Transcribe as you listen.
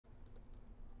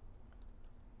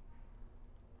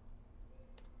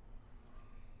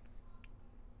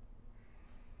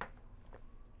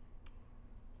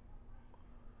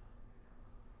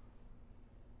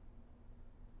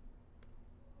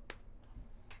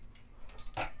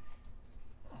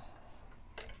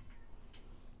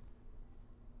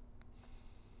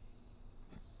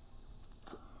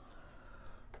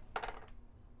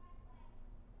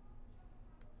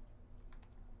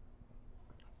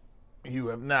You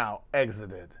have now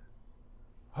exited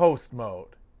host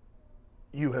mode.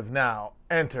 You have now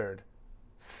entered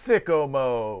sicko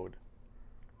mode.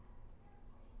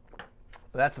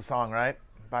 That's a song, right?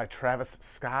 By Travis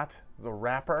Scott, the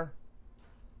rapper.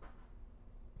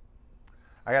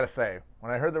 I gotta say,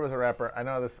 when I heard there was a rapper, I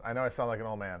know I sound like an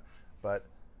old man, but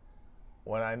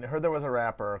when I heard there was a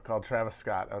rapper called Travis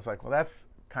Scott, I was like, well, that's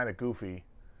kind of goofy,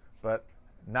 but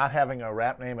not having a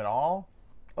rap name at all,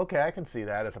 okay, I can see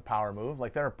that as a power move.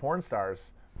 Like there are porn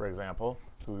stars, for example,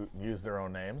 who use their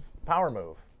own names. Power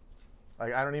move.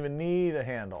 Like I don't even need a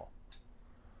handle.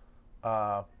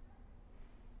 But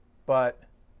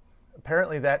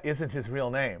apparently that isn't his real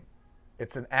name.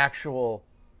 It's an actual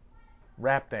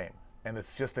rap name, and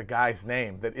it's just a guy's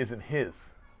name that isn't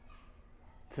his.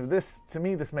 To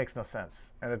me, this makes no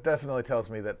sense, and it definitely tells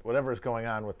me that whatever is going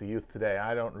on with the youth today,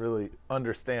 I don't really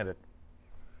understand it.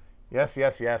 Yes,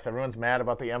 yes, yes. Everyone's mad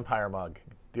about the Empire mug.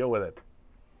 Deal with it.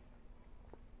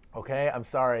 Okay, I'm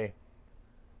sorry.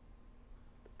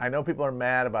 I know people are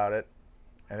mad about it,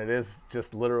 and it is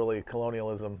just literally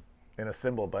colonialism in a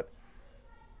symbol, but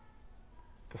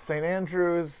the St.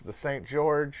 Andrews, the St.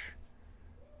 George,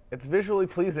 it's visually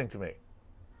pleasing to me.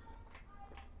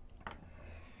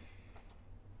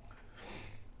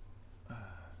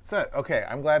 So, okay,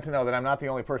 I'm glad to know that I'm not the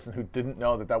only person who didn't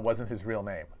know that that wasn't his real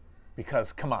name.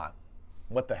 Because, come on,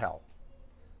 what the hell?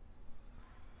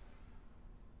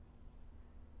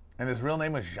 And his real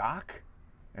name was Jacques?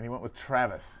 And he went with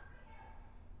Travis.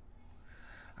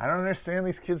 I don't understand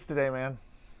these kids today, man.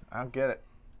 I don't get it.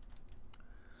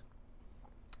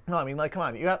 No, I mean, like, come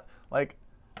on. You got, like,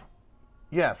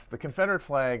 yes, the Confederate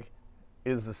flag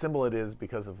is the symbol it is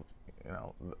because of, you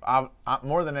know,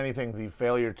 more than anything, the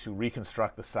failure to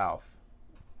reconstruct the South.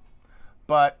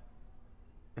 But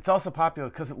it's also popular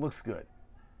because it looks good.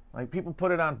 Like, people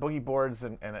put it on boogie boards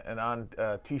and on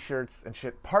T-shirts and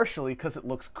shit, partially because it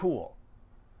looks cool.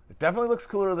 It definitely looks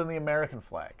cooler than the American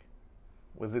flag,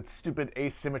 with its stupid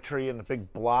asymmetry and a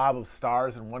big blob of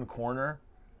stars in one corner.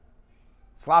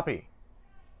 Sloppy.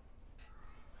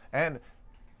 And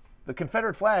the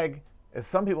Confederate flag, as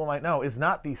some people might know, is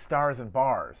not the stars and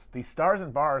bars. The stars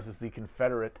and bars is the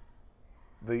Confederate,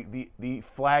 the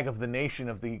flag of the nation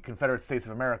of the Confederate States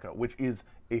of America, which is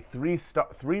a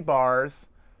three bars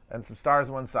and some stars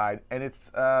on one side, and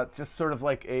it's just sort of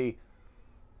like a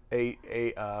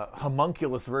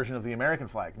homunculus version of the American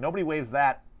flag. Nobody waves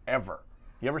that ever.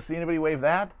 You ever see anybody wave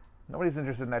that? Nobody's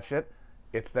interested in that shit.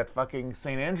 It's that fucking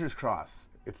St. Andrew's cross.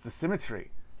 It's the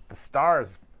symmetry, the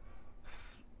stars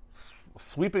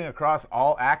sweeping across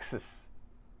all axes.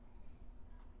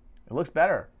 It looks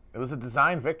better. It was a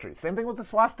design victory. Same thing with the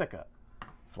swastika.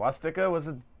 Swastika was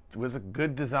a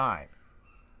good design.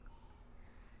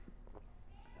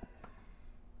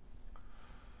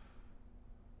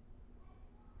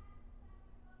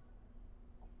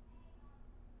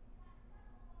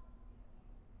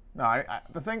 No,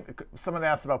 the thing someone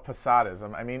asked about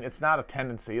Posadism. I mean, it's not a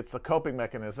tendency. It's a coping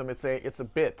mechanism. It's a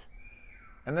bit.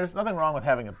 And there's nothing wrong with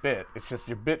having a bit. It's just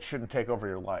your bit shouldn't take over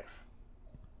your life.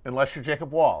 Unless you're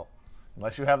Jacob Wall.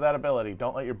 Unless you have that ability,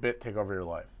 don't let your bit take over your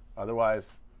life.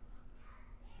 Otherwise,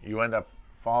 you end up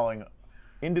falling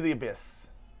into the abyss.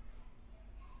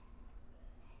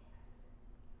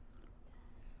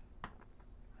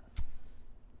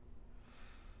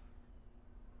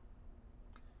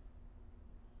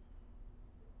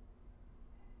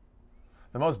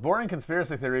 The most boring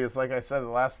conspiracy theory is, like I said in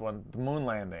the last one, the moon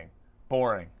landing.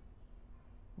 Boring.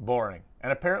 Boring.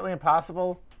 And apparently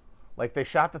impossible. Like, they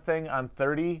shot the thing on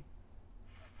 30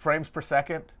 frames per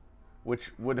second,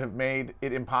 which would have made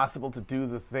it impossible to do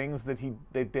the things that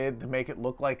they did to make it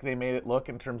look like they made it look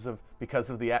in terms of, because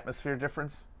of the atmosphere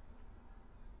difference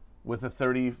with the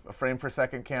 30 frame per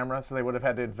second camera. So they would have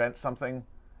had to invent something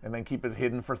and then keep it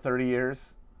hidden for 30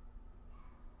 years.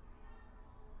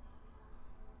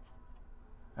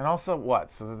 And also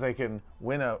what? So that they can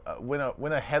win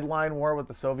a headline war with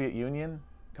the Soviet Union?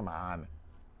 Come on.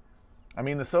 I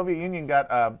mean, the Soviet Union got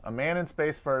a man in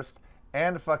space first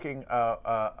and a fucking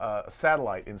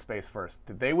satellite in space first.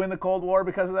 Did they win the Cold War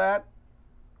because of that?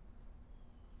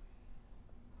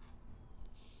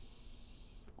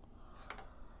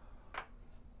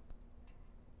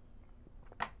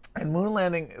 And moon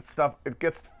landing stuff, it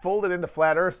gets folded into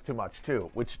flat Earth too much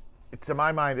too, which to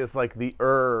my mind is like the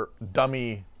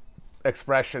dummy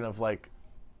expression of like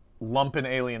lumpen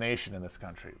alienation in this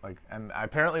country. Like, and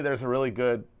apparently there's a really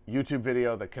good YouTube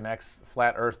video that connects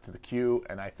flat Earth to the Q,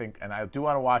 and I do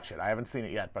want to watch it. I haven't seen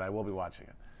it yet, but I will be watching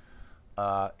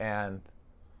it. And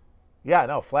yeah,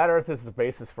 no, flat Earth is the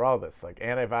basis for all this. Like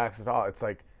anti-vax and all. It's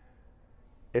like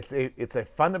it's a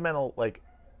fundamental like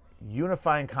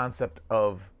unifying concept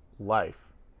of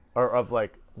life, or of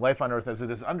like life on Earth as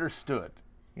it is understood,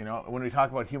 you know, when we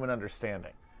talk about human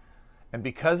understanding. And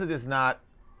because it is not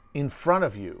in front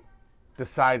of you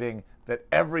deciding that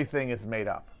everything is made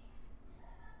up,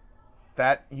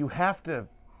 that you have to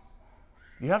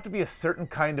be a certain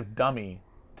kind of dummy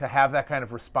to have that kind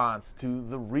of response to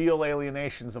the real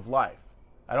alienations of life.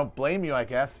 I don't blame you, I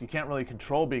guess. You can't really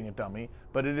control being a dummy,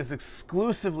 but it is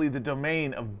exclusively the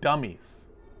domain of dummies.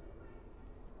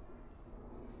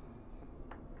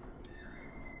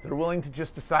 They're willing to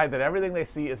just decide that everything they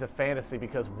see is a fantasy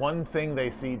because one thing they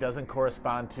see doesn't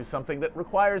correspond to something that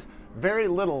requires very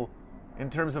little in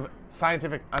terms of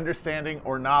scientific understanding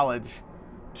or knowledge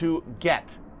to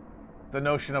get the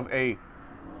notion of the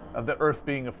Earth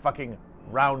being a fucking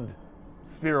round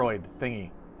spheroid thingy.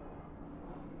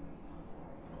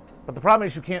 But the problem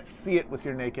is you can't see it with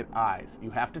your naked eyes.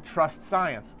 You have to trust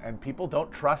science, and people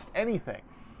don't trust anything.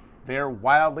 They're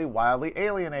wildly, wildly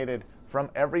alienated from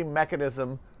every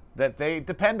mechanism that they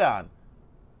depend on.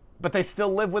 But they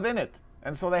still live within it.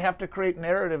 And so they have to create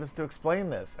narratives to explain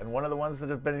this. And one of the ones that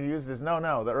have been used is,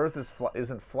 no, the Earth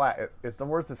isn't flat. The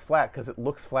Earth is flat because it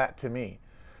looks flat to me.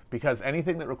 Because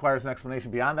anything that requires an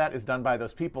explanation beyond that is done by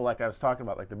those people like I was talking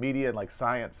about, like the media and like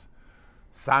science,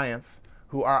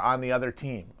 who are on the other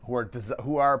team,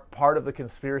 who are part of the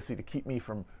conspiracy to keep me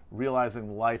from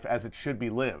realizing life as it should be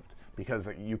lived. Because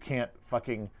you can't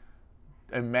fucking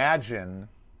imagine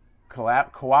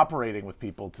cooperating with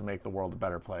people to make the world a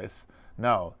better place.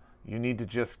 No, you need to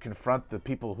just confront the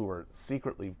people who are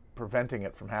secretly preventing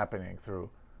it from happening through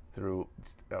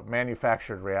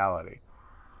manufactured reality.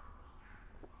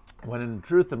 When in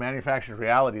truth, the manufactured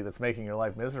reality that's making your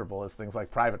life miserable is things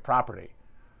like private property.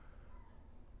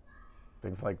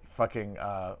 Things like fucking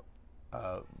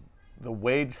the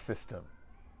wage system.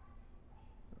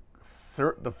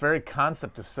 The very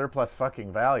concept of surplus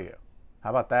fucking value. How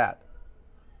about that?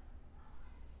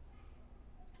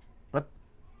 But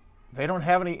they don't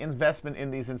have any investment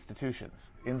in these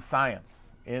institutions, in science,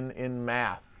 in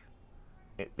math.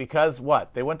 Because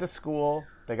what? They went to school,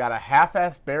 they got a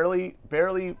half-assed,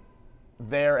 barely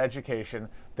there education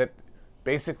that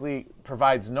basically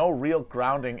provides no real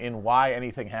grounding in why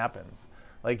anything happens.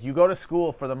 Like, you go to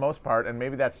school for the most part, and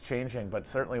maybe that's changing, but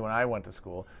certainly when I went to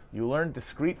school, you learn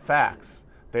discrete facts.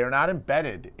 They are not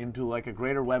embedded into like a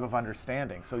greater web of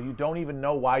understanding. So you don't even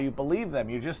know why you believe them.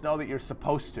 You just know that you're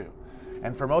supposed to.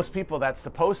 And for most people, that's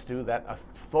supposed to, that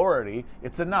authority,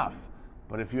 it's enough.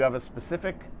 But if you have a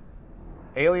specific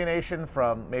alienation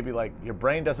from maybe like your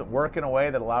brain doesn't work in a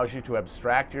way that allows you to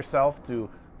abstract yourself to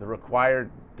the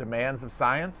required demands of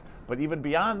science, but even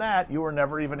beyond that, you were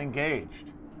never even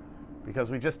engaged.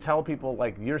 Because we just tell people,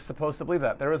 like, you're supposed to believe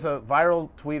that. There was a viral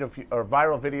tweet or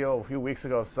viral video a few weeks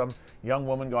ago of some young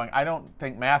woman going, I don't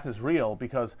think math is real,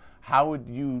 because how would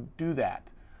you do that?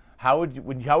 How would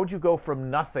you go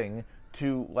from nothing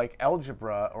to like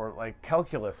algebra or like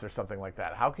calculus or something like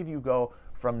that? How could you go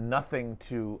from nothing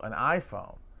to an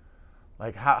iPhone?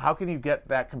 Like, how can you get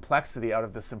that complexity out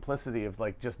of the simplicity of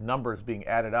like just numbers being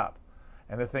added up?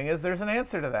 And the thing is, there's an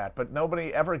answer to that, but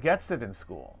nobody ever gets it in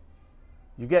school.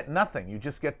 You get nothing. You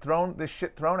just get this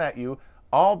shit thrown at you,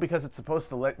 all because it's supposed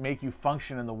to make you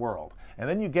function in the world. And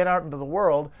then you get out into the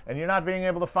world, and you're not being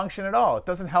able to function at all. It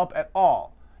doesn't help at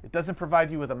all. It doesn't provide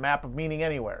you with a map of meaning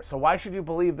anywhere. So why should you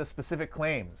believe the specific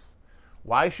claims?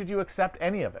 Why should you accept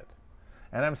any of it?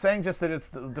 And I'm saying just that it's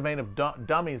the domain of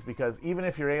dummies, because even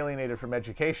if you're alienated from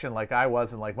education, like I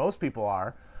was and like most people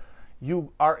are,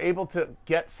 you are able to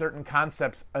get certain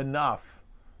concepts enough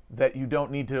that you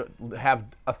don't need to have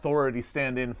authority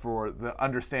stand in for the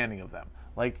understanding of them.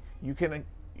 Like, you can,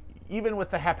 even with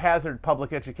the haphazard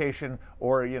public education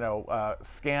or,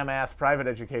 scam-ass private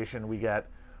education we get,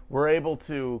 we're able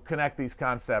to connect these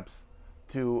concepts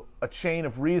to a chain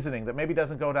of reasoning that maybe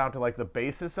doesn't go down to like the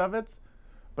basis of it,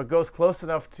 but goes close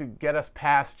enough to get us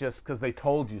past just because they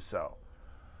told you so.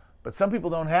 But some people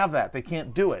don't have that. They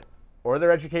can't do it. Or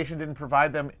their education didn't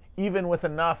provide them even with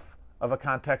enough of a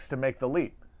context to make the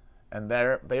leap. And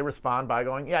they respond by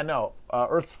going, yeah, no,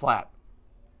 Earth's flat.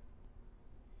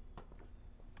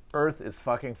 Earth is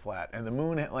fucking flat. And the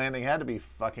moon landing had to be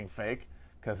fucking fake,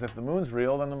 because if the moon's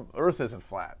real, then the Earth isn't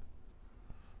flat.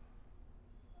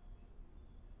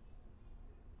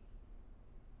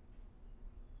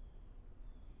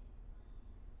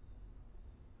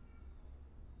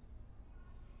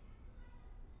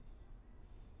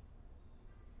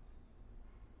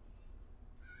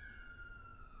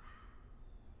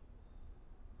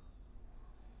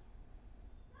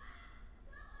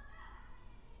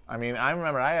 I mean, I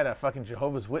remember I had a fucking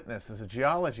Jehovah's Witness as a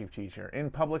geology teacher in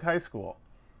public high school.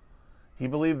 He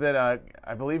believed that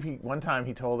I believe one time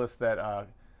he told us that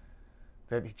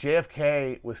that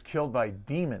JFK was killed by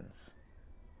demons,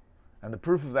 and the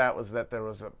proof of that was that there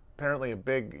was apparently a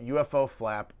big UFO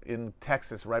flap in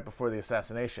Texas right before the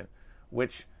assassination,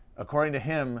 which, according to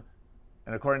him,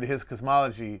 and according to his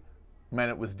cosmology, meant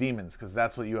it was demons, because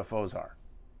that's what UFOs are.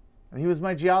 And he was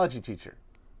my geology teacher.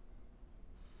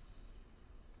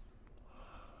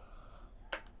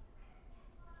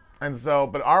 And so,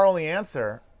 but our only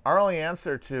answer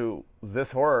to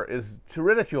this horror is to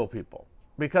ridicule people,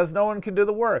 because no one can do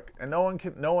the work, and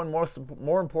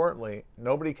more importantly,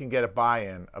 nobody can get a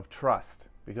buy-in of trust,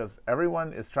 because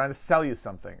everyone is trying to sell you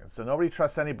something, and so nobody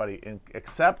trusts anybody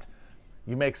except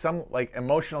you make some like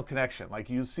emotional connection. Like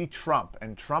you see Trump,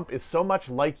 and Trump is so much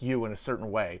like you in a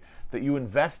certain way that you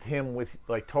invest him with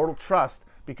like total trust,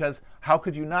 because how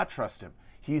could you not trust him?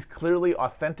 He's clearly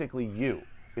authentically you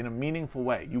in a meaningful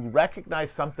way. You recognize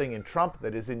something in Trump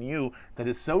that is in you that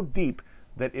is so deep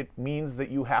that it means that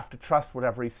you have to trust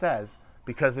whatever he says,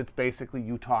 because it's basically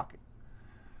you talking.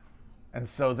 And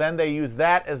so then they use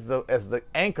that as the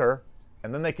anchor,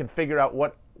 and then they can figure out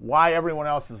why everyone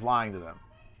else is lying to them,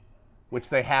 which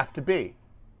they have to be.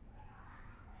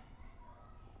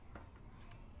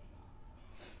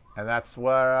 And that's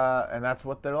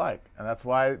what they're like, and that's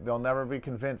why they'll never be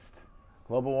convinced.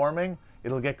 Global warming,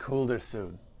 it'll get cooler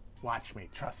soon. Watch me,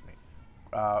 trust me.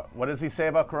 What does he say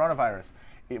about coronavirus?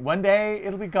 One day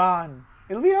it'll be gone.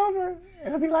 It'll be over.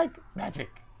 It'll be like magic.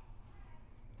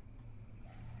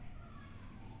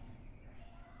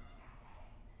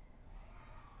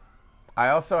 I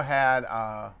also had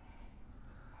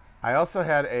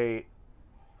a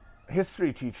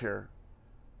history teacher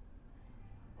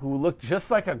who looked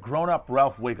just like a grown-up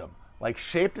Ralph Wiggum, like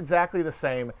shaped exactly the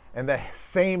same and the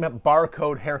same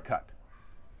barcode haircut.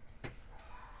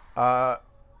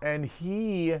 And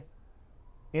he,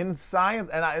 in science,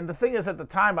 and the thing is, at the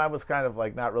time I was kind of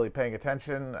like not really paying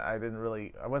attention. I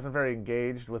wasn't very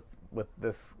engaged with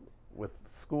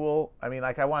school. I mean,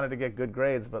 like I wanted to get good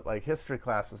grades, but like history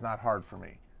class was not hard for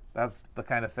me. That's the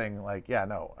kind of thing like, yeah,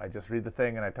 no, I just read the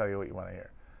thing and I tell you what you want to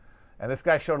hear. And this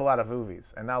guy showed a lot of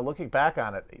movies. And now looking back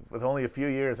on it, with only a few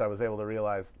years, I was able to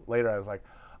realize later, I was like,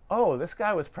 oh, this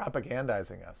guy was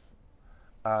propagandizing us.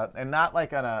 And not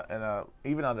like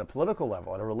even on a political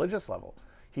level, at a religious level.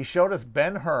 He showed us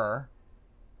Ben-Hur,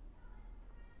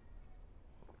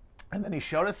 and then he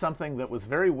showed us something that was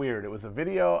very weird. It was a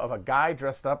video of a guy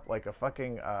dressed up like a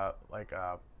fucking, like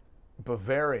a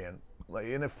Bavarian, like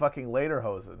in a fucking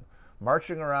lederhosen,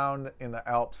 marching around in the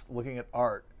Alps looking at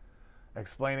art,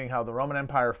 explaining how the Roman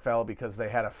Empire fell because they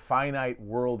had a finite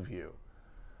worldview.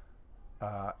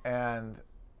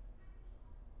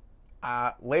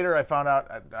 Later I found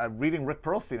out, reading Rick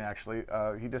Perlstein actually,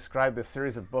 he described this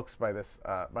series of books by this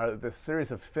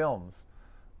series of films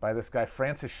by this guy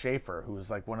Francis Schaeffer, who was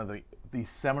like one of the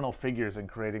seminal figures in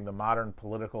creating the modern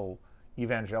political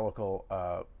evangelical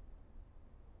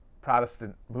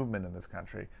Protestant movement in this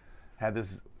country. Had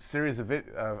this series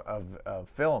of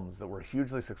films that were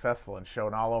hugely successful and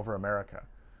shown all over America,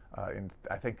 in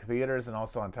I think theaters and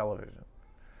also on television.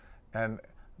 And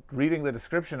reading the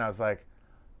description, I was like,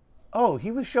 oh,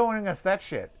 he was showing us that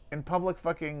shit in public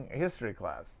fucking history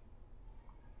class.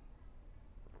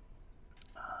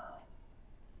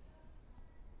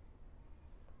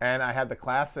 And I had the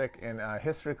classic in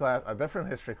history class, a different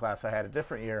history class I had a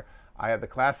different year. I had the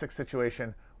classic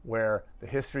situation where the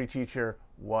history teacher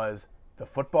was the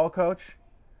football coach.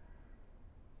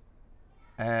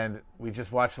 And we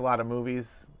just watched a lot of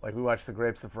movies. Like we watched The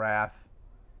Grapes of Wrath,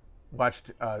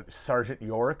 watched Sergeant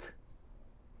York.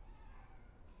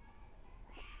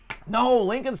 No,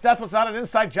 Lincoln's death was not an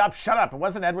inside job. Shut up. It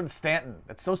wasn't Edward Stanton.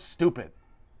 That's so stupid.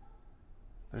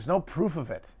 There's no proof of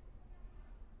it.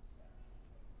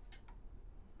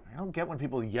 I don't get when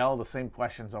people yell the same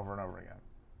questions over and over again.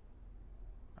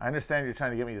 I understand you're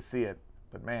trying to get me to see it,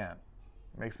 but man,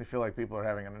 it makes me feel like people are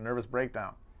having a nervous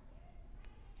breakdown.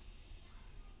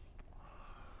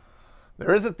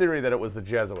 There is a theory that it was the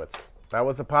Jesuits. That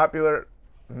was a popular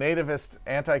nativist,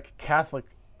 anti-Catholic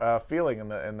feeling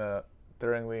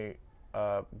during the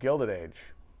Gilded Age.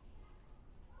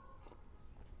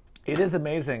 It is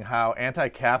amazing how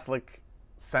anti-Catholic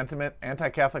sentiment,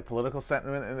 anti-Catholic political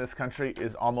sentiment in this country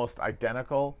is almost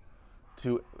identical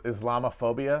to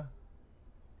Islamophobia.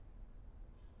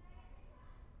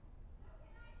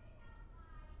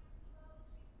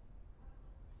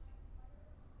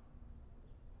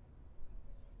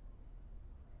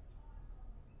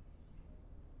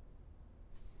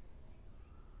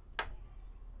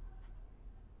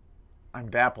 I'm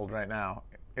dappled right now.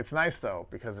 It's nice though,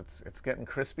 because it's getting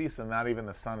crispy, so not even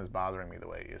the sun is bothering me the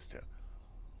way it used to.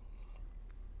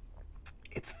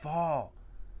 It's fall.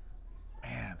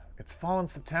 Man, it's fall in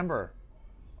September.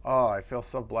 Oh, I feel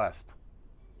so blessed.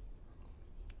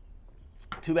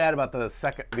 Too bad about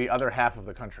the other half of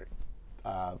the country.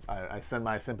 I send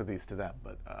my sympathies to them,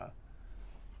 but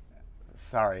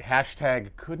sorry.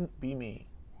 Hashtag couldn't be me.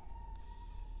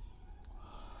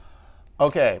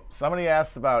 Okay, somebody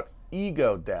asked about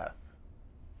ego death.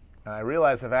 And I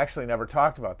realize I've actually never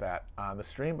talked about that on the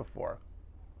stream before.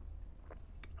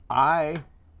 I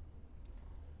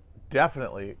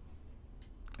definitely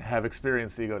have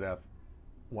experienced ego death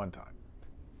one time.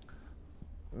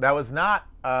 That was not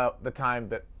the time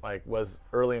that like was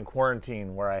early in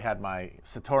quarantine where I had my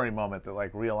Satori moment that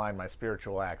like realigned my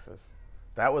spiritual axis.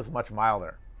 That was much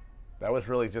milder. That was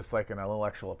really just like an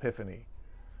intellectual epiphany,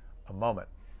 a moment.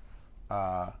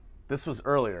 This was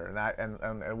earlier,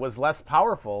 and it was less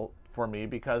powerful for me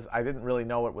because I didn't really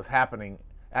know what was happening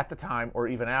at the time or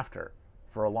even after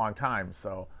for a long time.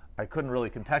 So I couldn't really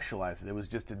contextualize it. It was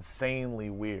just insanely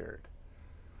weird,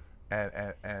 and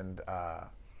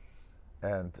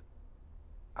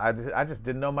I just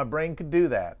didn't know my brain could do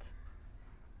that.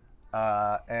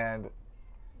 And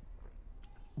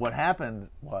what happened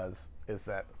is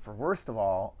that for worst of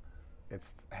all,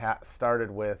 it's started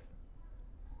with.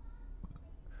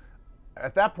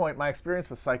 At that point, my experience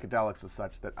with psychedelics was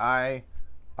such that I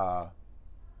had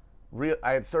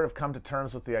sort of come to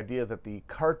terms with the idea that the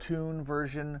cartoon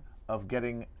version of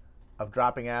dropping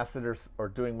acid or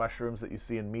doing mushrooms that you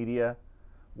see in media,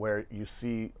 where you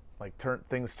see like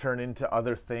things turn into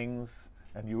other things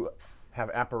and you have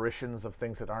apparitions of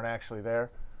things that aren't actually there.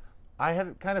 I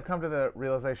had kind of come to the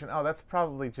realization, oh, that's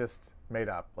probably just made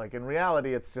up. Like in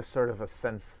reality, it's just sort of a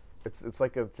sense. It's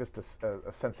like just a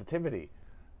sensitivity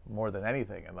more than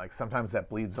anything, and like sometimes that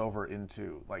bleeds over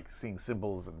into like seeing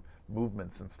symbols and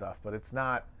movements and stuff, but it's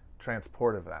not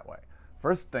transportive that way.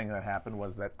 First thing that happened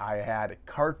was that I had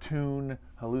cartoon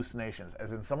hallucinations,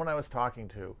 as in someone I was talking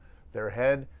to, their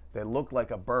head, they looked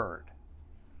like a bird,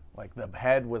 like the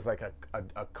head was like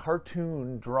a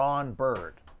cartoon drawn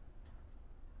bird,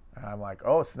 and I'm like,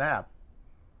 oh snap.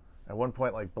 At one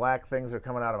point, like black things are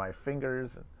coming out of my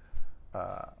fingers and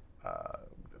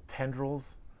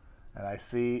tendrils. And I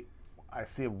see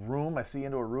a room, I see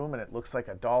into a room and it looks like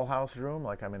a dollhouse room,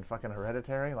 like I'm in fucking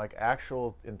Hereditary, like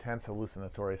actual intense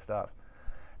hallucinatory stuff.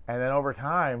 And then over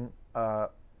time,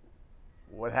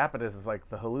 what happened is like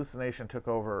the hallucination took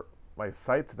over my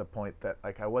sight to the point that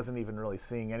like I wasn't even really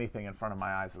seeing anything in front of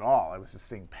my eyes at all. I was just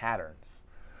seeing patterns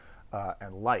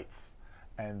and lights.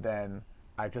 And then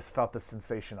I just felt the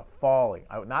sensation of falling.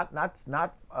 I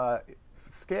not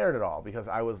scared at all because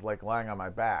I was like lying on my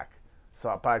back.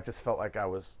 So, but I just felt like I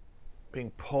was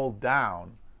being pulled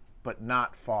down, but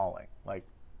not falling. Like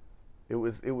it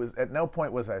was at no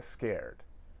point was I scared.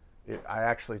 I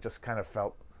actually just kind of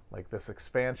felt like this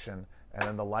expansion, and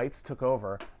then the lights took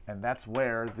over, and that's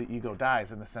where the ego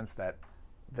dies in the sense that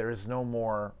there is no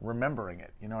more remembering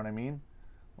it. You know what I mean?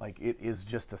 Like it is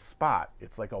just a spot.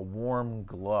 It's like a warm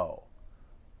glow.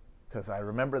 Because I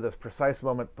remember this precise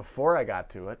moment before I got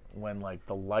to it when like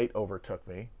the light overtook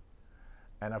me.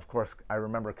 And of course, I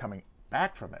remember coming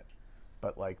back from it.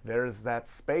 But like, there's that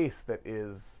space that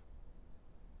is,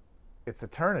 it's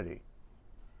eternity.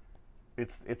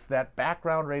 It's that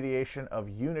background radiation of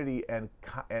unity and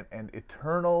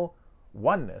eternal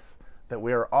oneness that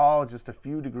we are all just a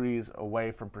few degrees away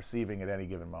from perceiving at any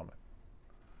given moment.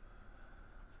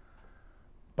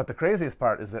 But the craziest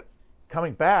part is that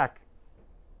coming back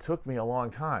took me a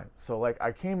long time. So like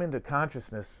I came into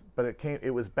consciousness, but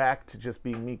it was back to just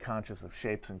being me conscious of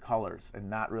shapes and colors and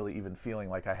not really even feeling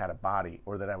like I had a body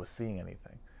or that I was seeing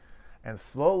anything. And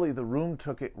slowly the room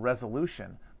took it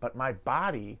resolution, but my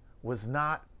body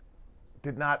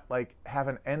did not like have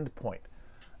an end point.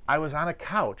 I was on a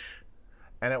couch,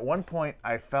 and at one point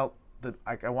I felt that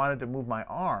like I wanted to move my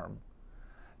arm,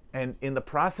 and in the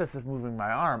process of moving my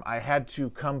arm, I had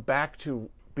to come back to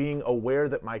being aware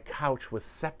that my couch was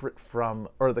separate from,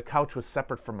 or the couch was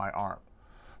separate from my arm.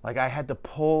 Like I had to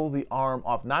pull the arm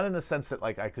off, not in a sense that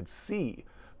like I could see,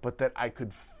 but that I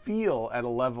could feel at a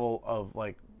level of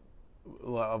like,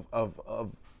 of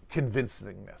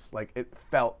convincingness. Like it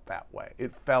felt that way.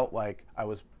 It felt like I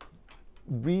was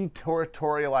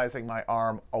re-territorializing my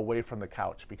arm away from the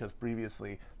couch because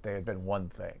previously they had been one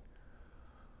thing.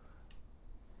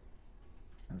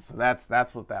 And so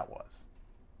that's what that was.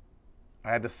 I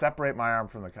had to separate my arm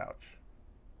from the couch.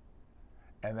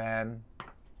 And then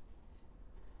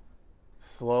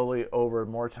slowly over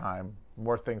more time,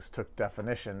 more things took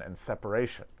definition and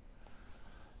separation.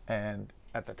 And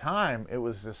at the time, it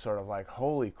was just sort of like,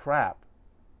 holy crap.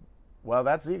 well,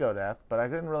 that's ego death, but I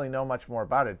didn't really know much more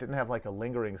about it. It didn't have like a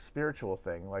lingering spiritual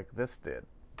thing like this did.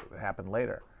 It happened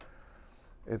later.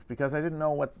 It's because I didn't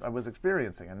know what I was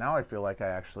experiencing, and now I feel like I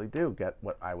actually do get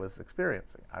what I was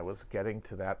experiencing. I was getting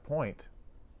to that point.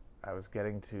 I was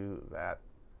getting to that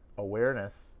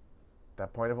awareness,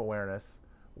 that point of awareness,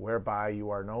 whereby you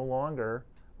are no longer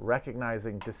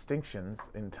recognizing distinctions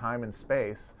in time and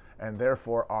space, and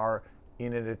therefore are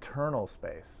in an eternal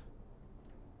space,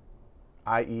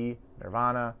 i.e.,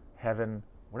 nirvana, heaven,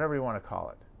 whatever you want to call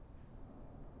it.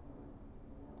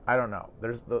 I don't know.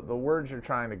 There's the words you're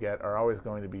trying to get are always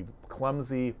going to be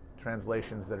clumsy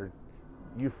translations that are,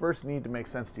 you first need to make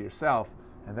sense to yourself,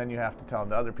 and then you have to tell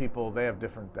them to other people. They have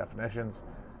different definitions.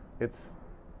 It's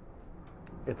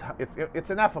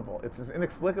ineffable. It's as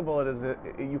inexplicable as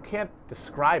you can't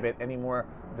describe it any more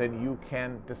than you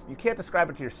can. You can't describe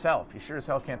it to yourself. You sure as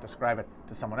hell can't describe it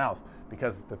to someone else,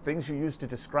 because the things you use to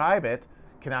describe it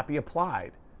cannot be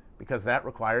applied, because that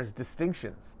requires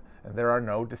distinctions, and there are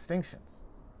no distinctions.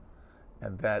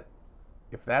 And that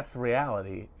if that's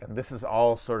reality, and this is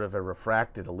all sort of a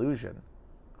refracted illusion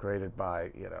created by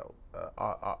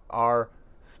our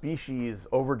species'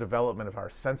 overdevelopment of our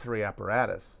sensory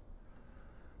apparatus,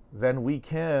 then we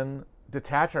can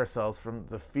detach ourselves from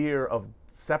the fear of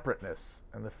separateness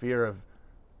and the fear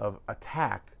of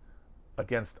attack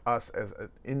against us as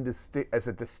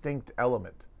a distinct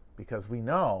element, because we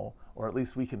know, or at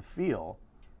least we can feel,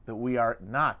 that we are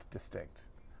not distinct.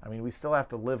 I mean, we still have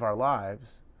to live our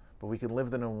lives, but we can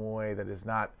live them in a way that is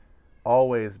not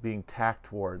always being tacked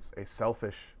towards a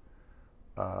selfish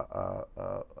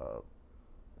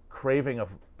craving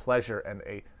of pleasure and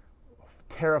a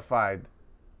terrified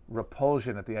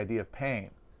repulsion at the idea of pain,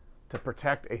 to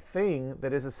protect a thing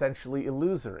that is essentially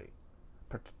illusory,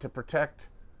 to protect,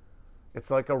 it's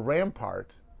like a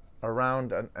rampart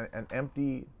around an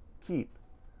empty keep.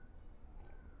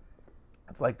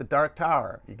 It's like the Dark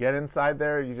Tower. You get inside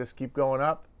there, you just keep going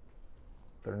up,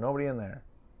 there's nobody in there.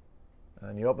 And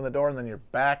then you open the door, and then you're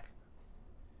back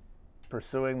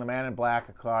pursuing the man in black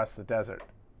across the desert.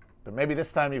 But maybe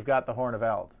this time you've got the Horn of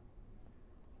Eld.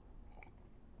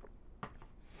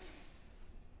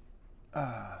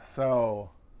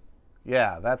 So,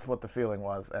 yeah, that's what the feeling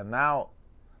was. And now,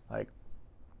 like,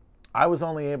 I was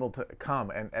only able to come,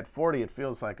 and at 40 it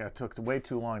feels like I took way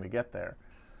too long to get there,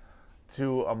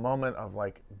 to a moment of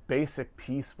like basic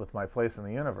peace with my place in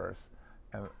the universe.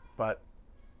 But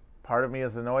part of me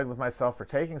is annoyed with myself for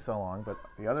taking so long, but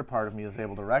the other part of me is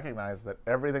able to recognize that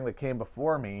everything that came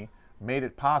before me made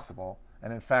it possible,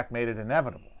 and in fact made it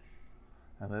inevitable.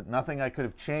 And that nothing I could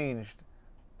have changed,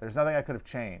 there's nothing I could have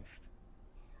changed.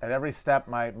 At every step,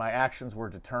 my actions were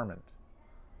determined.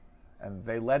 And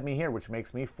they led me here, which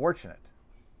makes me fortunate.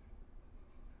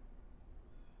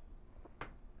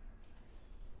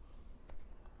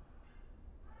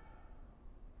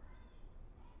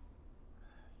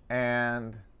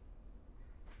 And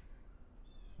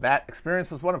that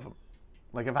experience was one of them.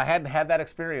 Like, if I hadn't had that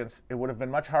experience, it would have been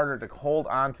much harder to hold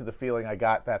on to the feeling I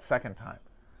got that second time.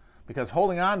 Because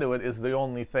holding on to it is the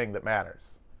only thing that matters.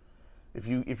 If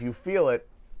you feel it,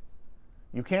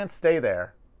 you can't stay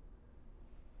there.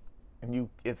 And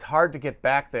it's hard to get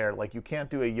back there. Like, you can't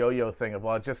do a yo-yo thing of,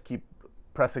 well, just keep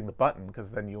pressing the button,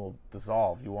 because then you'll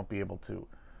dissolve. You won't be able to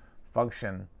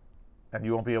function, and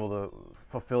you won't be able to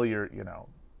fulfill your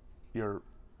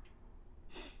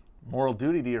moral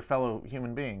duty to your fellow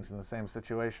human beings in the same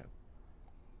situation.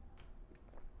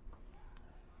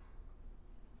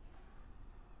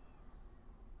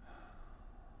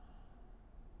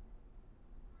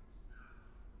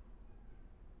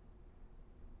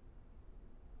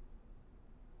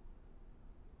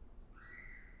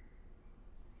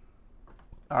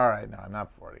 All right, no, I'm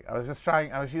not 40. I was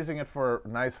using it for a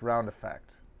nice round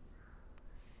effect.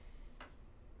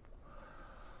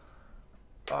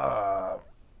 No,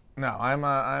 I'm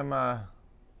an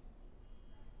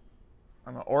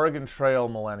Oregon Trail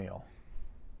millennial.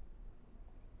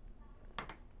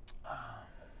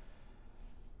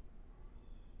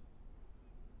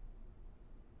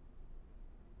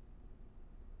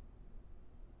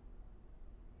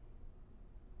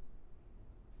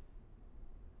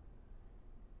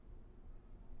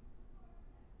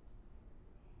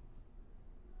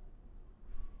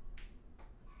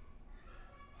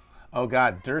 Oh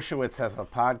God, Dershowitz has a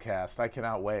podcast. I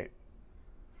cannot wait.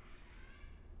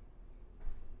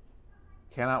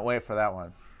 Cannot wait for that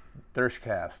one.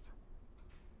 Dershcast.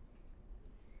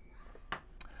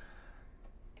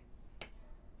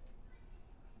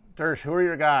 Dersh, who are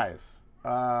your guys?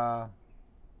 Mark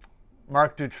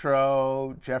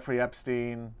Dutroux, Jeffrey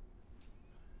Epstein.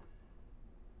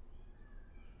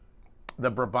 the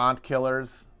Brabant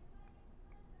Killers,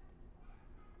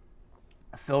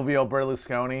 Silvio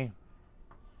Berlusconi.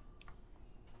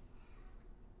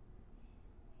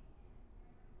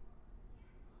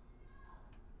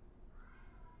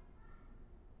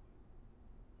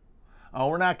 Oh,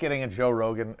 we're not getting a Joe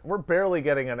Rogan. We're barely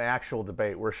getting an actual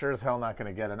debate. We're sure as hell not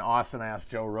going to get an awesome-ass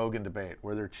Joe Rogan debate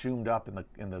where they're choomed up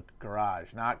in the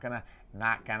garage. Not gonna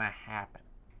happen.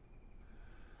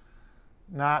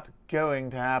 Not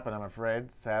going to happen, I'm afraid,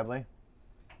 sadly.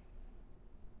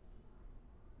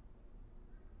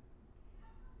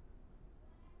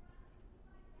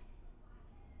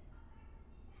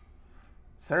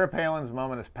 Sarah Palin's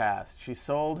moment has passed. She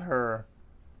sold her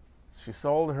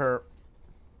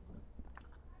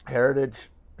heritage.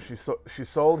 She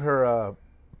sold her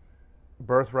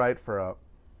birthright for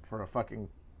a fucking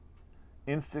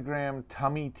Instagram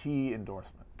tummy tea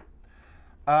endorsement.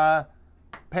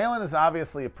 Palin is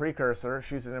obviously a precursor.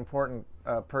 She's an important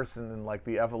person in like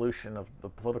the evolution of the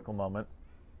political moment,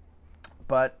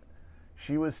 but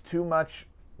she was too much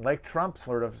like Trump,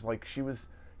 sort of like she was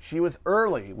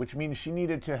early, which means she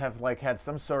needed to have like had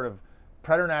some sort of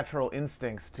preternatural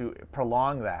instincts to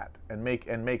prolong that and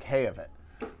make hay of it.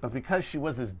 But because she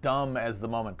was as dumb as the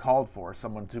moment called for,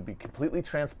 someone to be completely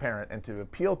transparent and to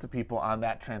appeal to people on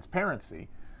that transparency,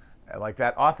 like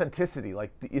that authenticity,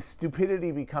 like the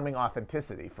stupidity becoming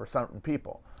authenticity for certain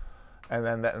people, and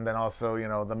then also, you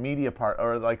know, the media part,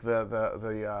 or like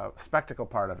the spectacle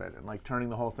part of it, and like turning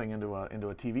the whole thing into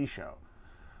a TV show.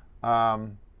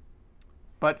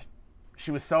 But she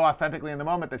was so authentically in the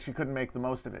moment that she couldn't make the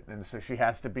most of it, and so she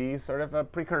has to be sort of a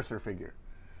precursor figure.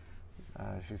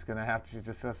 She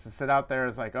just has to sit out there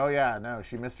as like, oh yeah, no,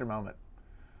 she missed her moment.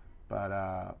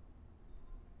 But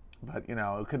you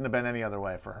know, it couldn't have been any other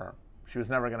way for her. She was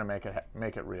never going to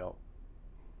make it real.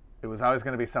 It was always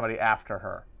going to be somebody after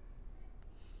her.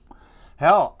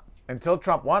 Hell, until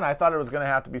Trump won, I thought it was going to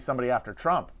have to be somebody after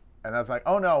Trump. And I was like,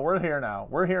 oh no, we're here now.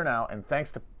 We're here now, and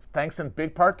thanks in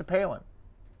big part to Palin.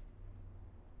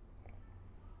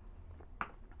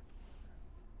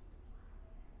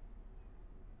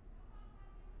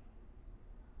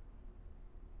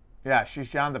 Yeah, she's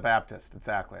John the Baptist.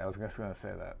 Exactly. I was just going to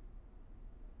say that.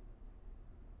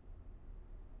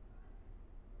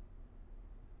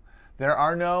 There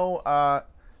are no.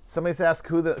 Somebody's asked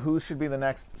who should be the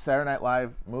next Saturday Night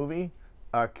Live movie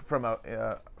from a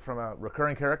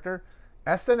recurring character.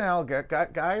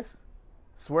 SNL, guys,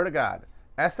 swear to God,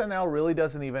 SNL really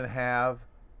doesn't even have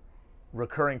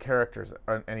recurring characters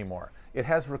anymore. It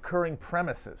has recurring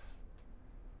premises.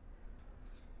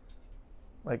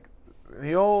 Like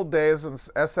the old days when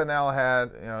SNL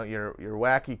had, you know, your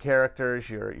wacky characters,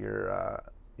 your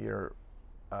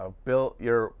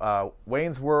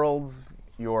Wayne's Worlds,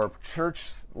 your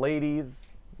church ladies,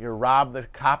 your Rob the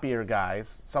Copier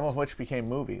guys, some of which became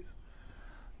movies.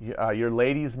 Your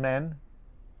ladies' men.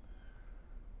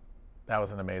 That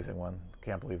was an amazing one.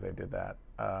 Can't believe they did that.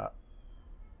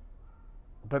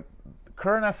 But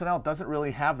current SNL doesn't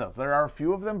really have those. There are a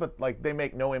few of them, but like they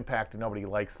make no impact and nobody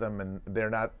likes them, and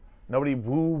nobody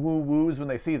woos when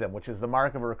they see them, which is the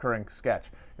mark of a recurring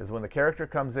sketch, is when the character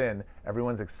comes in,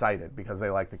 everyone's excited because they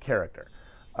like the character.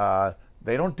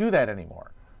 They don't do that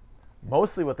anymore.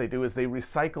 Mostly what they do is they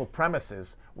recycle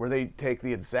premises where they take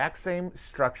the exact same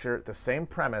structure, the same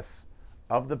premise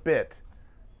of the bit,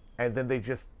 and then they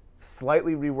just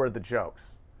slightly reword the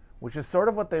jokes, which is sort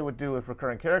of what they would do with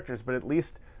recurring characters, but at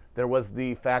least there was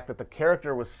the fact that the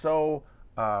character was so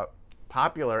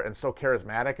popular and so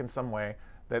charismatic in some way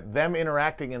that them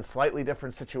interacting in slightly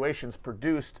different situations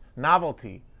produced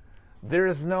novelty. There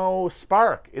is no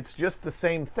spark. It's just the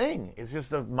same thing. It's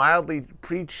just a mildly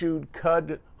pre-chewed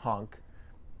cud hunk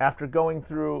after going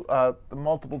through the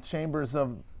multiple chambers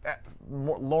of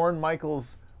Lorne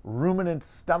Michaels' ruminant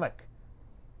stomach.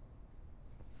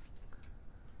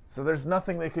 So there's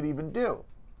nothing they could even do.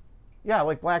 Yeah,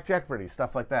 like Black Jeopardy,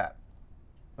 stuff like that.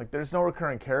 Like there's no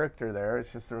recurring character there.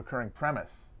 It's just a recurring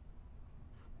premise.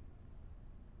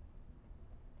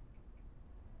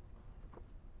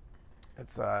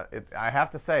 It's I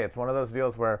have to say, it's one of those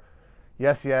deals where,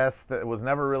 yes, that it was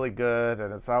never really good,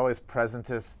 and it's always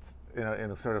presentist, you know,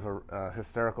 in a sort of a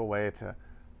hysterical way to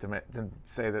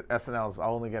say that SNL is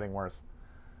only getting worse.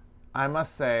 I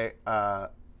must say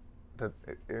that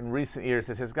in recent years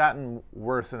it has gotten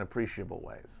worse in appreciable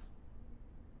ways,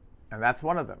 and that's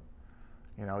one of them.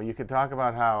 You know, you could talk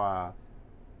about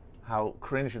how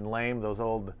cringe and lame those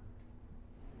old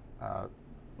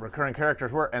recurring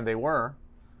characters were, and they were.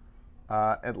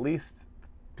 At least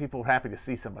people are happy to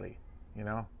see somebody, you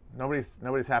know?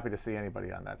 Nobody's happy to see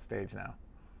anybody on that stage now.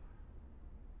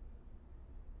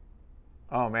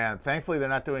 Oh man, thankfully they're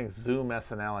not doing Zoom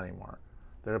SNL anymore.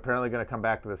 They're apparently going to come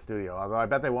back to the studio, although I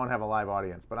bet they won't have a live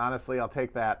audience. But honestly, I'll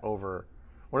take that over.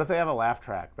 What if they have a laugh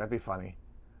track? That'd be funny.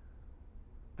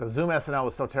 The Zoom SNL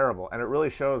was so terrible, and it really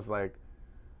shows like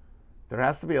there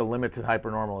has to be a limit to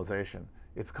hypernormalization.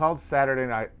 It's called Saturday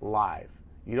Night Live.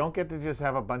 You don't get to just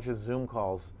have a bunch of Zoom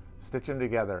calls, stitch them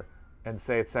together, and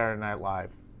say it's Saturday Night Live,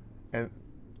 and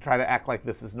try to act like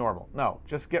this is normal. No,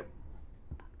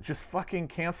 just fucking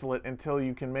cancel it until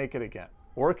you can make it again.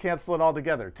 Or cancel it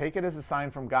altogether. Take it as a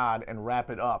sign from God and wrap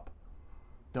it up.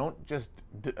 Don't just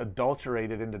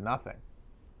adulterate it into nothing.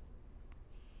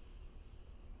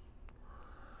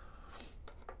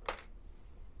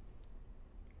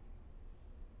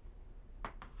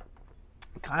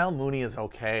 Kyle Mooney is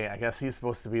okay. I guess he's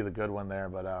supposed to be the good one there,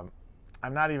 but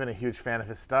I'm not even a huge fan of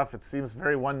his stuff. It seems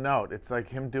very one note. It's like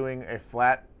him doing a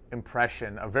flat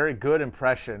impression, a very good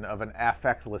impression of an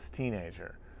affectless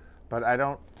teenager. But I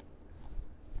don't...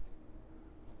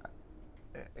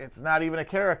 It's not even a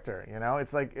character, you know?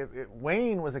 It's like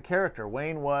Wayne was a character.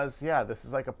 Wayne was, yeah, this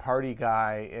is like a party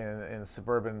guy in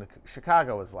suburban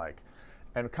Chicago is like.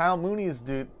 And Kyle Mooney's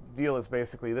deal is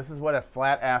basically, this is what a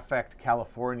flat affect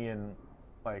Californian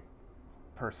like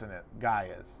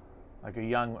guy is. Like a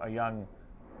young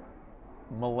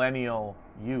millennial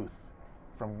youth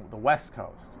from the West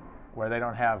Coast where they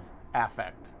don't have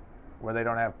affect, where they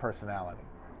don't have personality.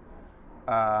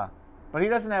 But he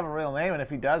doesn't have a real name, and if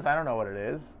he does, I don't know what it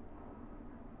is.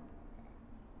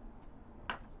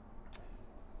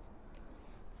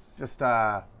 It's just,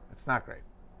 it's not great.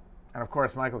 And of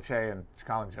course, Michael Che and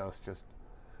Colin Jost, just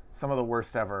some of the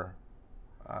worst ever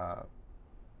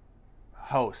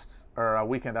hosts, or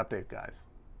Weekend Update guys.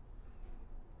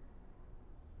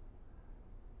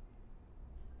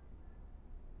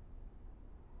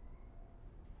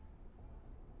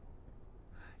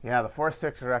 Yeah, the forced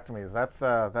hysterectomies,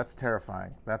 that's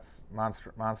terrifying. That's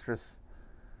monstrous.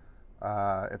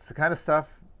 It's the kind of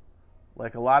stuff,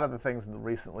 like a lot of the things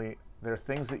recently, there are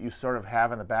things that you sort of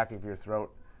have in the back of your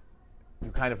throat,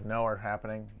 you kind of know are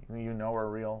happening, you know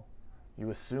are real, you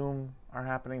assume are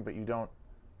happening, but you don't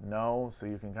know, so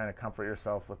you can kind of comfort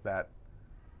yourself with that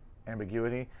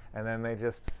ambiguity, and then they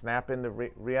just snap into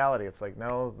reality. It's like,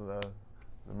 no,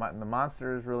 the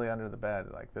monster is really under the bed.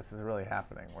 Like, this is really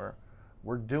happening.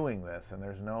 We're doing this, and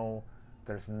there's no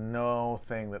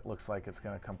thing that looks like it's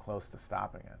going to come close to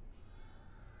stopping it.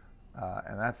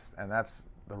 And that's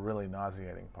the really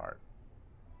nauseating part.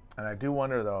 And I do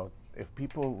wonder, though, if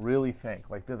people really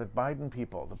think, like the Biden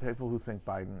people, the people who think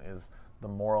Biden is the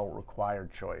moral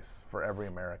required choice for every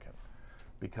American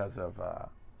because of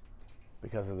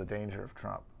the danger of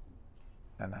Trump,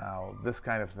 and how this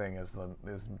kind of thing is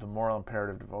the moral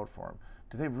imperative to vote for him.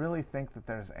 Do they really think that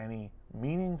there's any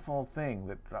meaningful thing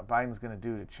that Biden's going to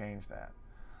do to change that?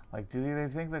 Like, do they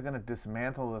think they're going to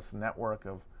dismantle this network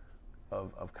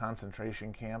of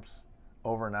concentration camps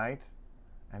overnight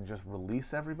and just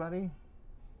release everybody?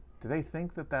 Do they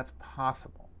think that that's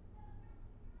possible?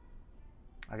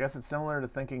 I guess it's similar to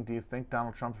thinking, do you think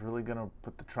Donald Trump's really going to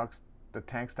put the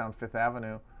tanks down Fifth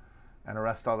Avenue and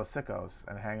arrest all the sickos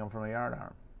and hang them from a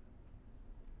yardarm?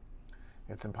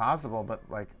 It's impossible, but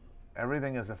like,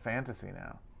 everything is a fantasy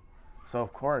now. So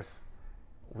of course,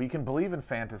 we can believe in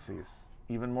fantasies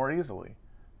even more easily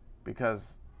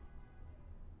because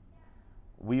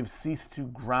we've ceased to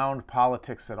ground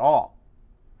politics at all.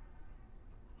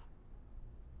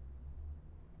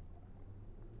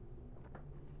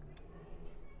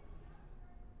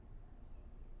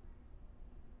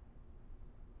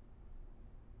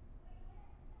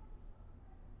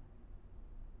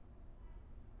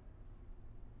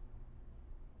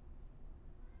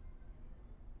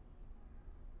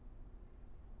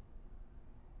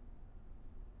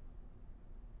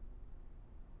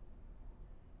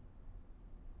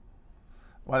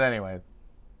 But anyway,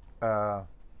 that's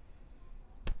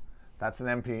an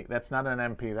MP. That's not an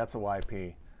MP. That's a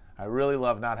YP. I really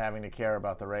love not having to care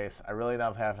about the race. I really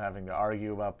love having to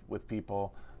argue with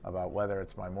people about whether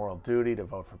it's my moral duty to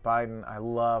vote for Biden. I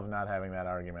love not having that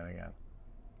argument again.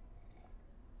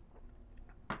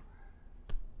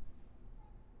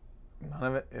 None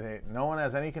of it. No one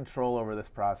has any control over this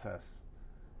process.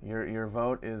 Your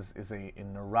vote is a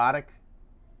neurotic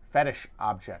fetish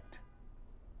object.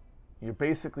 You're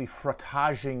basically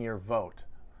frottaging your vote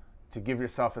to give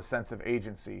yourself a sense of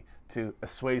agency, to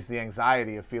assuage the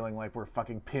anxiety of feeling like we're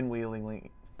fucking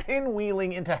pinwheeling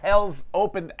into hell's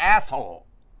opened asshole.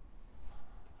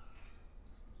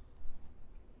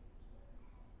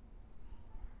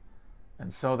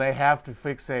 And so they have to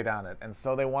fixate on it. And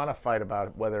so they want to fight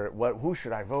about who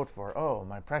should I vote for? Oh,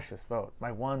 my precious vote.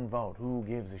 My one vote. Who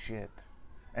gives a shit?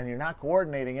 and you're not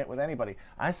coordinating it with anybody.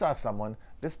 I saw someone,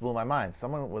 this blew my mind.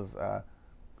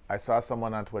 I saw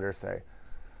someone on Twitter say,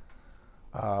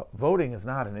 voting is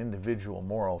not an individual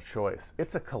moral choice.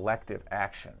 It's a collective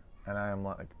action. And I am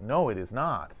like, no, it is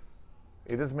not.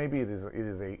 It is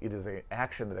a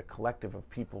action that a collective of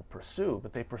people pursue,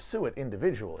 but they pursue it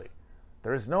individually.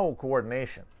 There is no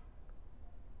coordination.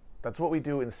 That's what we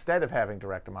do instead of having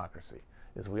direct democracy,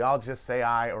 is we all just say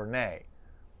aye or nay.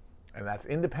 And that's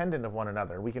independent of one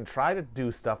another. We can try to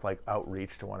do stuff like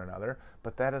outreach to one another,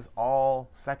 but that is all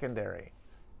secondary.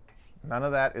 None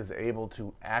of that is able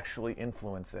to actually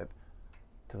influence it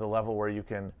to the level where you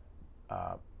can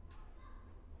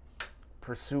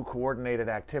pursue coordinated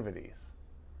activities.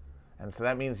 And so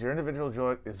that means your individual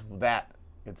joy is that.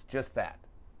 It's just that.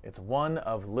 It's one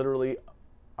of literally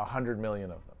 100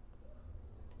 million of them.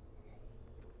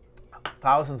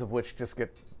 Thousands of which just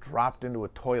get dropped into a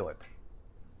toilet.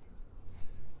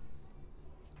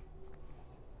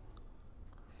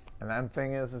 And that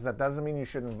thing is that doesn't mean you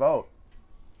shouldn't vote.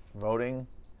 Voting,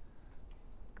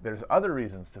 there's other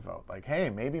reasons to vote. Like, hey,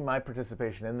 maybe my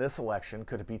participation in this election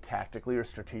could be tactically or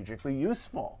strategically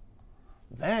useful.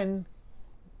 Then,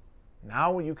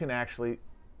 now you can actually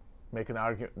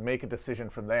make a decision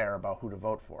from there about who to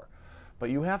vote for. But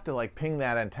you have to like ping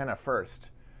that antenna first.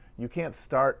 You can't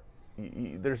start,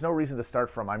 there's no reason to start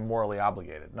from I'm morally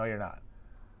obligated. No, you're not.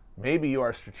 Maybe you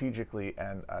are strategically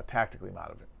and tactically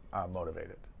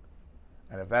motivated.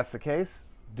 And if that's the case,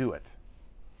 do it.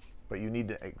 But you need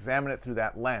to examine it through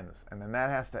that lens. And then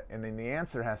the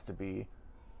answer has to be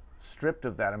stripped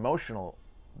of that emotional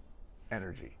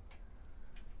energy.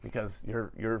 Because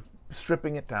you're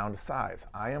stripping it down to size.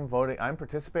 I'm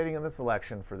participating in this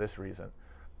election for this reason,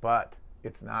 but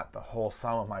it's not the whole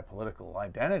sum of my political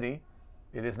identity.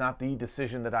 It is not the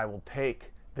decision that I will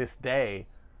take this day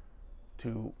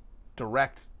to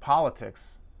direct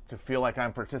politics, to feel like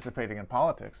I'm participating in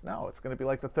politics. No, it's going to be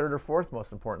like the third or fourth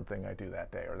most important thing I do that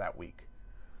day or that week.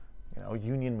 You know,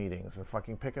 union meetings or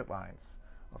fucking picket lines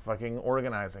or fucking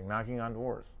organizing, knocking on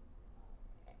doors.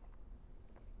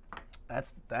 And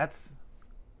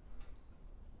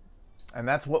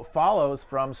that's what follows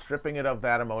from stripping it of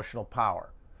that emotional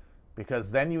power.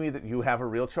 Because then you have a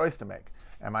real choice to make.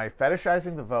 Am I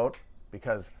fetishizing the vote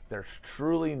because there's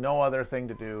truly no other thing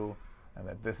to do and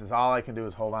that this is all I can do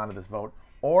is hold on to this vote?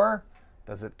 Or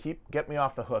does it get me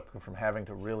off the hook from having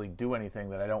to really do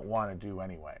anything that I don't want to do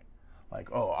anyway? Like,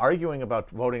 arguing about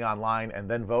voting online and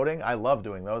then voting, I love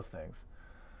doing those things.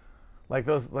 Like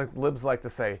libs like to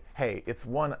say, hey, it's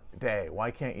one day.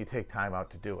 Why can't you take time out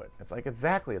to do it? It's like,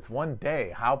 exactly, it's one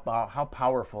day. How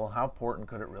powerful, how important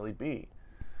could it really be?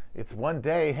 It's one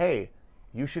day, hey,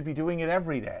 you should be doing it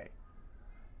every day.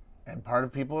 And part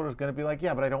of people are going to be like,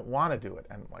 yeah, but I don't want to do it.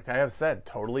 And like I have said,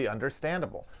 totally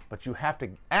understandable. But you have to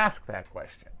ask that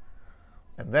question.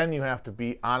 And then you have to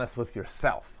be honest with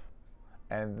yourself.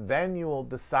 And then you will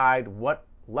decide what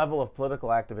level of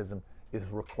political activism is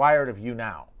required of you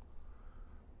now.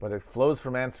 But it flows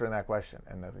from answering that question.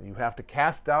 And you have to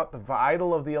cast out the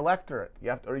idol of the electorate.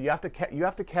 You have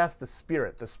to cast the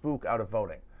spirit, the spook out of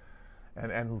voting.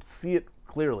 And see it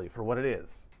clearly for what it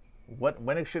is.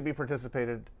 When it should be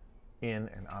participated in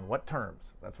and on what terms.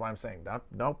 That's why I'm saying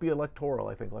don't be electoral.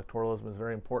 I think electoralism is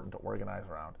very important to organize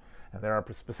around. And there are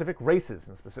specific races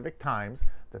and specific times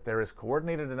that there is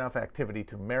coordinated enough activity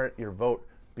to merit your vote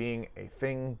being a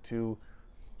thing to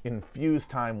infuse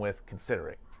time with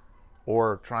considering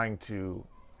or trying to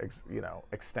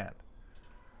extend.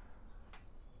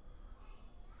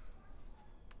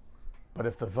 But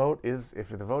if the vote is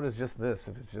just this,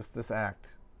 if it's just this act,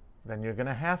 then you're going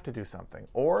to have to do something.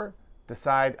 Or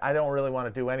decide, I don't really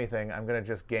want to do anything, I'm going to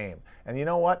just game. And you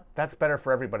know what? That's better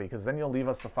for everybody, because then you'll leave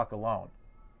us the fuck alone.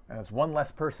 And it's one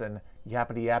less person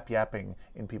yapping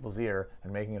in people's ear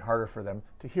and making it harder for them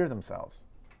to hear themselves.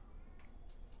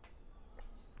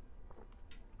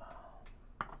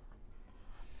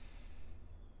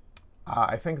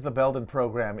 I think the Belden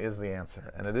program is the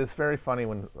answer. And it is very funny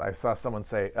when I saw someone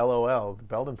say, LOL, the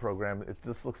Belden program, it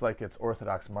just looks like it's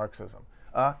orthodox Marxism.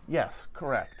 Yes,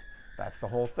 correct. That's the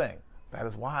whole thing. That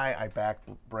is why I backed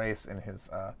Brace in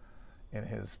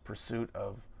his pursuit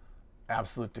of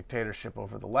absolute dictatorship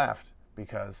over the left,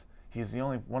 because he's the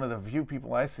only one of the few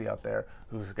people I see out there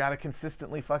who's got a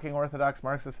consistently fucking orthodox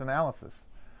Marxist analysis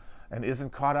and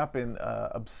isn't caught up in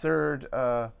absurd,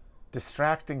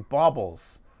 distracting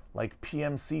baubles like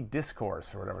PMC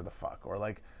discourse or whatever the fuck, or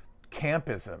like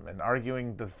campism and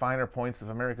arguing the finer points of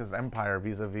America's empire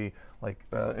vis-a-vis like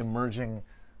emerging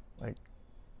like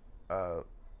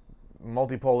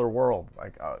multipolar world,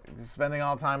 like spending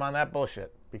all the time on that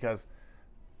bullshit because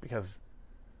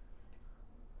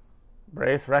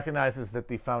Brace recognizes that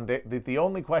the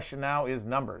only question now is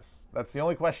numbers. That's the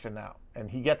only question now,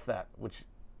 and he gets that, which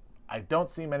I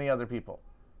don't see many other people.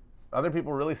 Other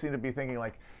people really seem to be thinking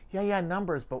like, yeah,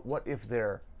 numbers, but what if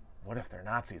they're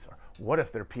Nazis, or what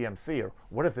if they're PMC, or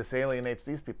what if this alienates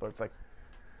these people? It's like,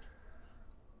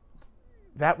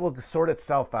 that will sort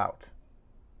itself out.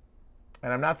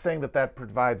 And I'm not saying that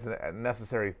provides a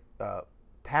necessary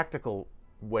tactical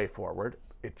way forward.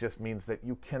 It just means that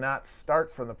you cannot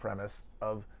start from the premise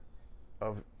of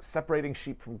separating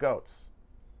sheep from goats.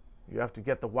 You have to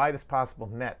get the widest possible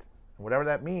net. And whatever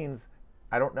that means,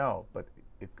 I don't know, but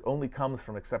it only comes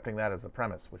from accepting that as a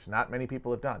premise, which not many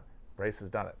people have done. Brace has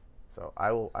done it. So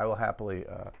I will happily,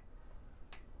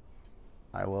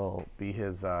 I will be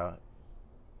his, I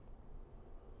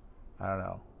don't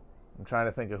know. I'm trying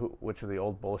to think of which of the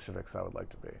old Bolsheviks I would like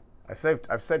to be.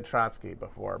 I've said Trotsky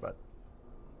before, but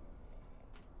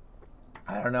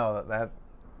I don't know that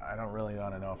I don't really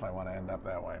want to know if I want to end up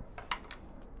that way.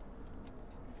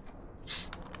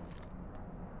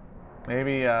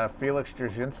 Maybe Felix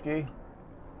Dzerzhinsky,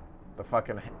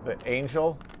 the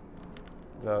angel,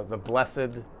 the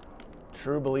blessed,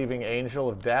 true believing angel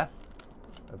of death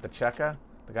at the Cheka,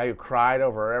 the guy who cried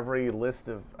over every list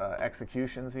of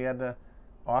executions he had to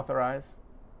authorize.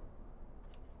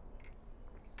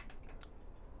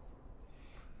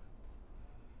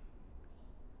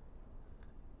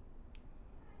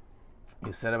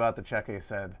 He said about the Cheka, he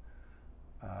said,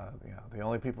 the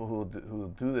only people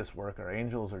who do this work are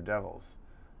angels or devils,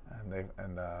 and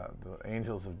the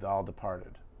angels have all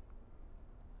departed.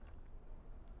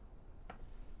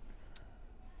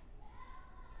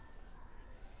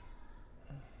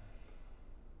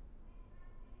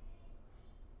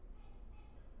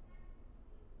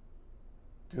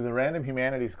 Do the random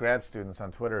humanities grad students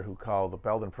on Twitter who call the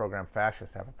Belden program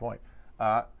fascist have a point?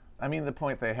 I mean, the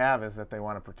point they have is that they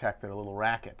want to protect their little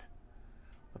racket.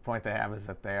 The point they have is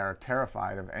that they are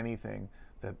terrified of anything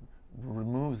that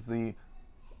removes the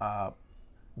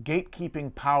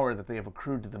gatekeeping power that they have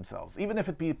accrued to themselves, even if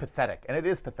it be pathetic. And it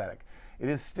is pathetic. It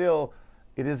is still,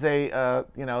 it is a,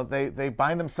 they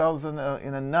bind themselves in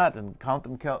a nut and count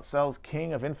themselves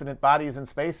king of infinite bodies and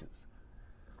spaces.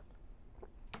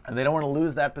 And they don't want to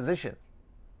lose that position.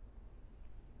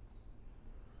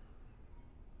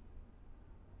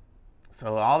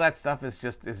 So all that stuff is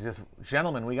just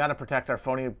gentlemen, we got to protect our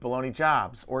phony baloney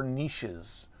jobs or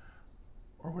niches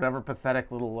or whatever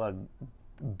pathetic little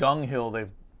dunghill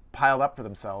they've piled up for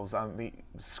themselves on the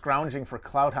scrounging for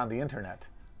clout on the internet.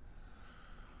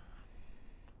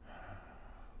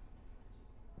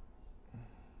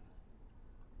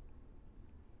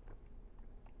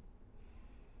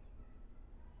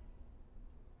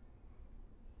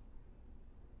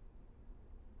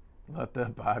 Let the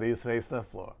body space the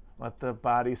floor. Let the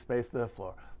body space the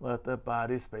floor. Let the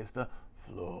body space the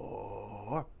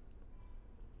floor.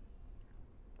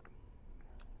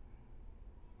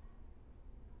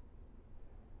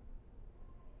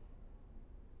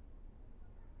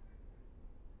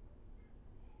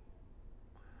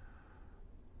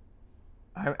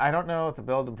 I don't know if the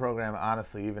Belden program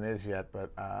honestly even is yet,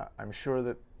 but I'm sure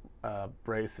that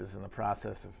Brace is in the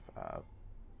process of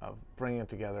bringing it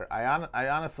together. I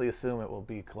honestly assume it will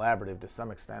be collaborative to some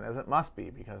extent, as it must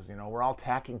be, because we're all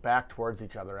tacking back towards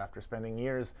each other after spending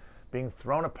years being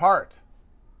thrown apart.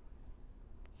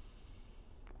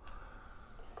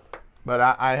 But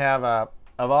I have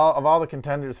of all the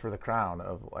contenders for the crown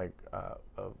of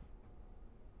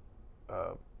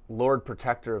Lord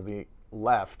Protector of the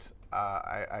left,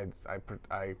 I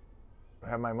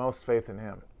have my most faith in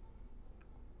him.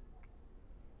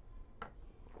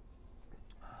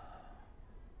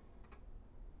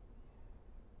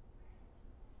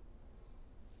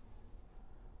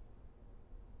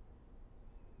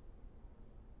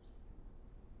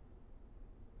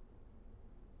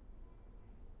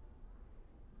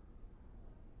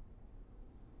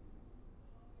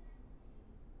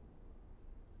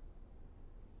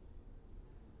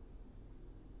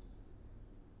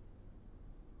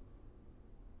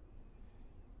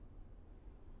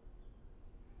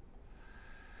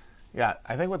 Yeah,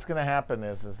 I think what's going to happen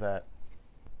is that,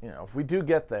 if we do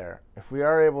get there, if we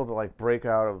are able to break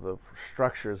out of the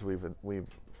structures we've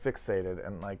fixated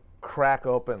and crack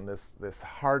open this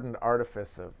hardened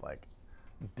artifice of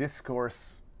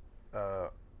discourse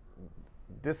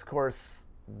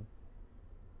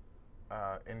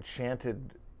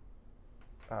enchanted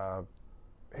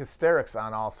hysterics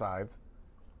on all sides,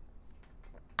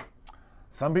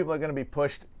 some people are going to be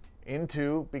pushed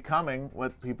into becoming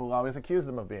what people always accuse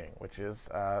them of being, which is,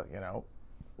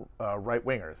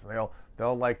 right-wingers.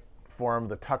 They'll form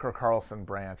the Tucker Carlson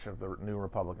branch of the new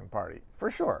Republican Party. For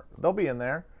sure. They'll be in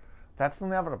there. That's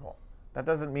inevitable. That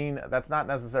doesn't mean, that's not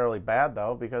necessarily bad,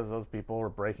 though, because those people were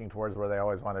breaking towards where they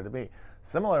always wanted to be.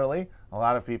 Similarly, a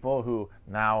lot of people who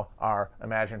now are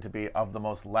imagined to be of the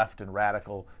most left and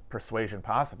radical persuasion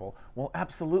possible will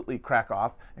absolutely crack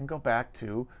off and go back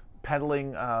to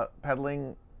peddling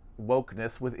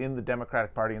wokeness within the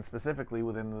Democratic Party, and specifically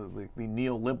within the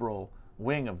neoliberal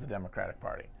wing of the Democratic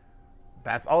Party.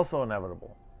 That's also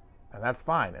inevitable, and that's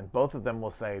fine. And both of them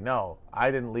will say, no,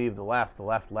 I didn't leave the left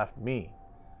left me.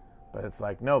 But it's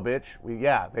like, no, bitch,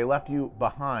 they left you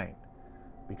behind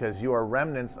because you are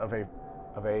remnants of a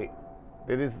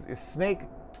snake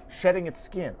shedding its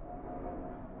skin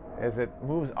as it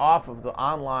moves off of the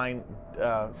online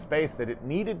space that it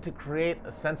needed to create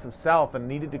a sense of self and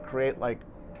needed to create like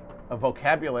a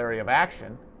vocabulary of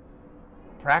action,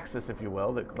 praxis, if you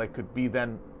will, that like could be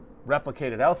then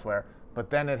replicated elsewhere. But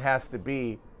then it has to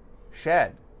be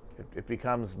shed. It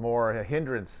becomes more a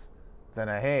hindrance than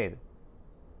a aid.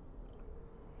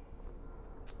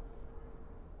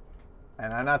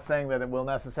 And I'm not saying that it will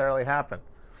necessarily happen,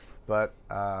 but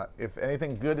if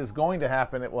anything good is going to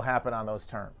happen, it will happen on those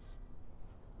terms.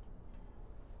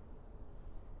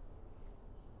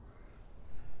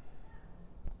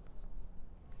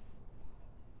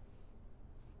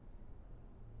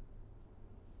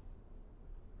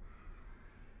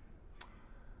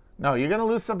 No, you're going to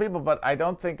lose some people, but I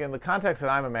don't think in the context that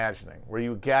I'm imagining, where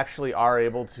you actually are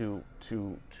able to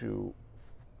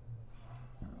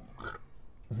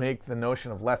make the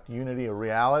notion of left unity a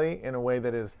reality in a way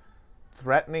that is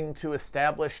threatening to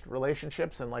established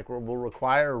relationships and like will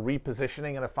require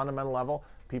repositioning at a fundamental level,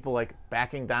 people like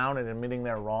backing down and admitting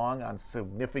they're wrong on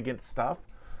significant stuff,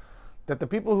 that the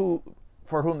people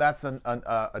for whom that's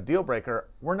a deal breaker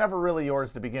were never really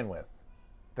yours to begin with.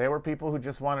 They were people who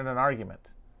just wanted an argument.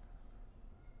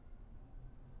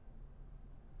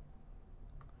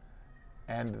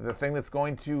 And the thing that's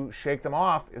going to shake them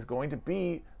off is going to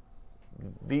be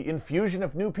the infusion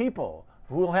of new people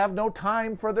who will have no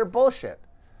time for their bullshit.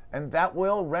 And that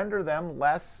will render them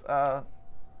less,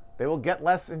 they will get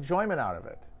less enjoyment out of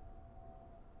it.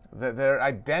 Their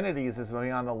identities as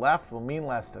being on the left will mean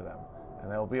less to them.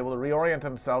 And they'll be able to reorient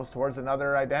themselves towards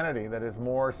another identity that is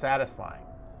more satisfying.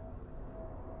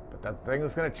 But the thing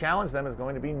that's going to challenge them is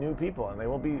going to be new people. And they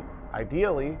will be,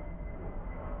 ideally,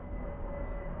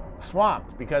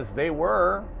 swamped because they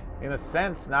were, in a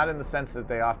sense, not in the sense that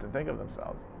they often think of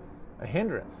themselves, a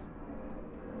hindrance.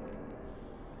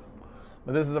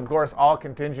 But this is, of course, all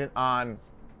contingent on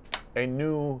a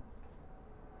new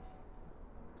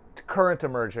current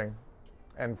emerging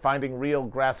and finding real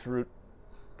grassroots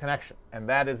connection. And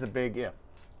that is a big if.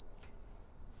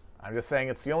 I'm just saying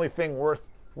it's the only thing worth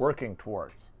working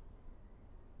towards.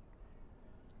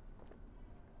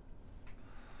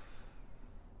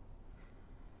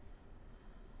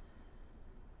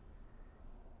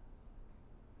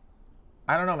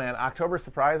 I don't know, man. October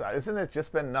surprise, isn't it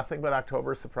just been nothing but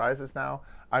October surprises now?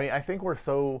 I mean, I think we're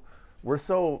so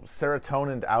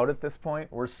serotonined out at this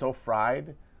point. We're so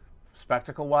fried,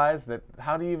 spectacle-wise, that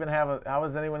how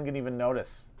is anyone going to even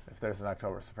notice if there's an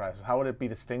October surprise? How would it be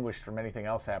distinguished from anything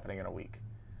else happening in a week?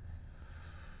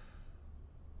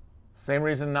 Same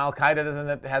reason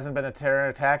Al-Qaeda hasn't been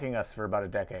attacking us for about a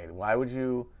decade.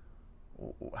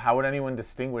 How would anyone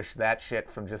distinguish that shit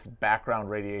from just background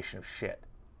radiation of shit?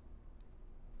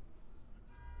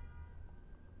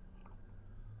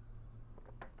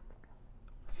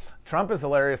 Trump is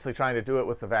hilariously trying to do it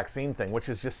with the vaccine thing, which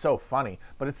is just so funny,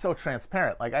 but it's so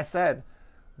transparent. Like I said,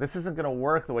 this isn't going to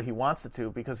work the way he wants it to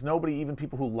because nobody, even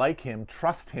people who like him,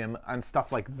 trust him on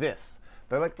stuff like this.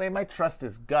 They might trust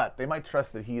his gut. They might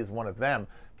trust that he is one of them,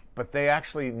 but they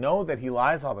actually know that he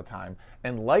lies all the time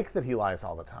and like that he lies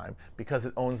all the time because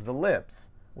it owns the libs,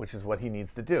 which is what he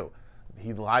needs to do.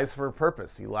 He lies for a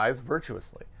purpose. He lies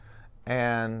virtuously.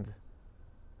 And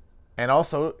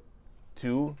also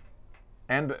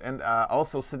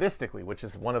also sadistically, which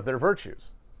is one of their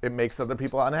virtues. It makes other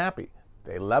people unhappy.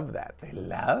 They love that. They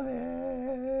love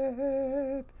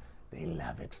it. They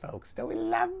love it, folks. Don't we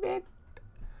love it?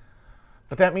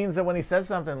 But that means that when he says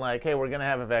something like, hey, we're going to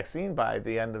have a vaccine by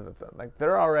the end of the thing, like,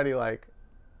 they're already like,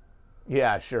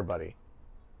 yeah, sure, buddy.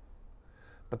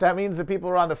 But that means that people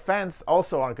who are on the fence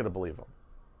also aren't going to believe him.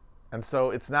 And so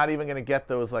it's not even going to get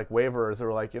those like waverers who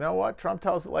are like, you know what, Trump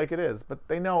tells it like it is. But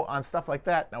they know on stuff like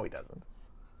that, no, he doesn't.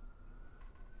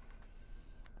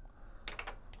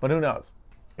 But who knows?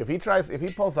 If he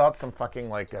pulls out some fucking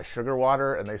like sugar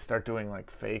water and they start doing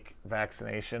like fake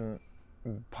vaccination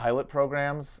pilot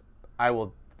programs,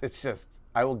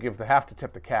 I will have to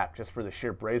tip the cap just for the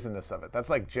sheer brazenness of it. That's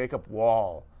like Jacob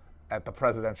Wall at the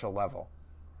presidential level.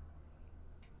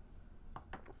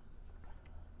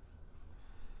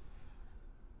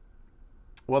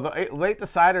 Well, the late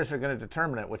deciders are going to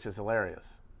determine it, which is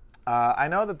hilarious. I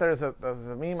know that there's a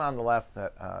meme on the left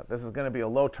that this is going to be a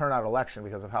low turnout election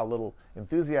because of how little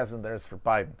enthusiasm there is for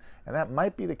Biden. And that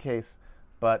might be the case,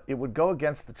 but it would go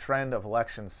against the trend of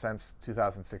elections since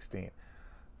 2016.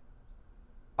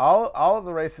 All of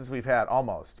the races we've had,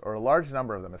 almost, or a large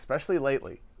number of them, especially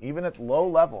lately, even at low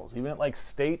levels, even at like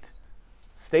state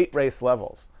race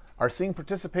levels, are seeing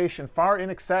participation far in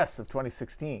excess of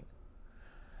 2016.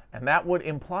 And that would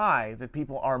imply that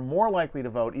people are more likely to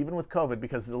vote, even with COVID,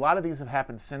 because a lot of these have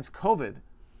happened since COVID.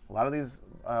 A lot of these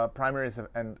primaries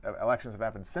and elections have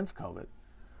happened since COVID.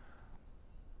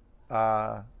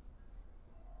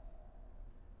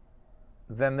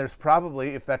 Then there's probably,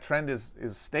 if that trend is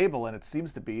stable, and it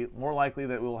seems to be, more likely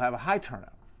that we will have a high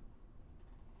turnout.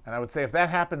 And I would say if that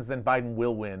happens, then Biden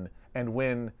will win, and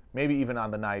win maybe even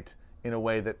on the night in a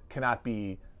way that cannot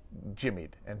be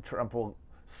jimmied. And Trump will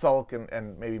sulk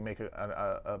and maybe make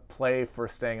a play for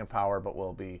staying in power, but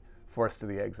will be forced to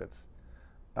the exits.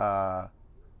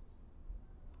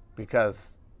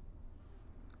 Because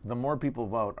the more people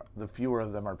vote, the fewer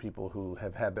of them are people who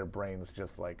have had their brains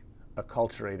just like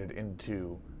acculturated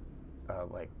into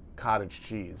like cottage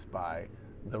cheese by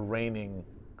the reigning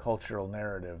cultural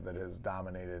narrative that has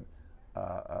dominated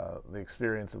the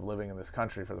experience of living in this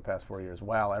country for the past 4 years,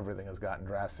 while everything has gotten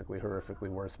drastically, horrifically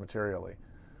worse materially.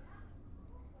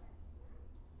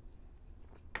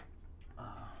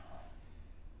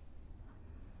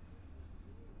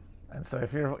 And so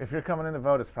if you're coming in to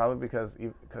vote, it's probably because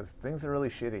things are really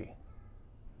shitty,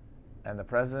 and the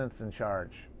president's in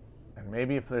charge, and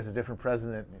maybe if there's a different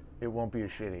president, it won't be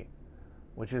as shitty,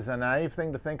 which is a naive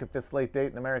thing to think at this late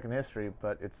date in American history.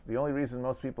 But it's the only reason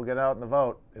most people get out and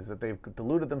vote, is that they've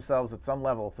deluded themselves at some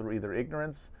level through either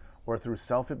ignorance or through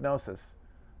self-hypnosis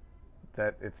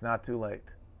that it's not too late,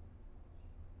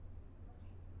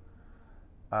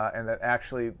 and that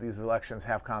actually these elections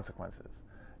have consequences.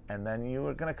 And then you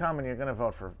are going to come and you're going to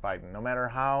vote for Biden, no matter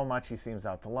how much he seems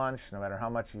out to lunch, no matter how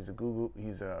much he's a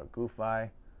goofball.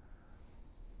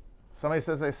 Somebody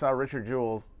says they saw Richard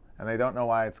Jewell and they don't know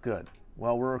why it's good.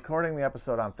 Well, we're recording the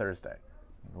episode on Thursday.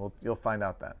 You'll find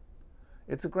out then.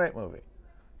 It's a great movie.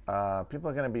 People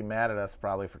are going to be mad at us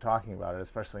probably for talking about it,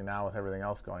 especially now with everything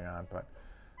else going on.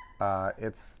 But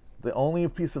it's the only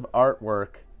piece of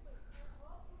artwork,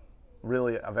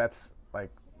 really, of its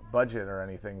like budget or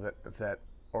anything that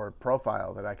or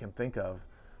profile that I can think of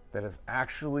that is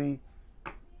actually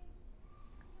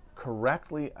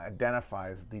correctly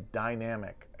identifies the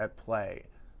dynamic at play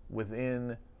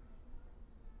within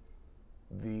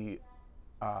the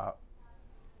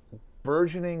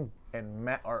burgeoning and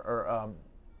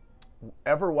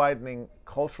ever-widening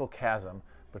cultural chasm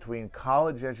between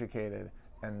college-educated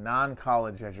and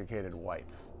non-college-educated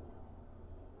whites,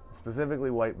 specifically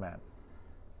white men.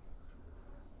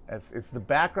 It's the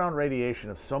background radiation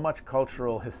of so much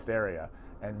cultural hysteria,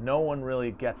 and no one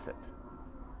really gets it.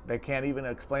 They can't even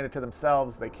explain it to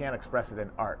themselves. They can't express it in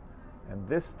art. And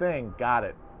this thing got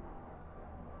it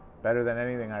better than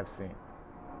anything I've seen.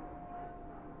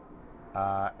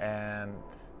 And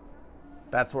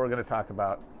that's what we're going to talk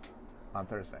about on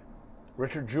Thursday.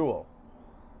 Richard Jewell.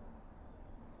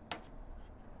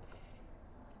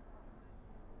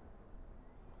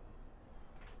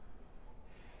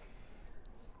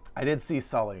 I did see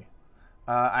Sully.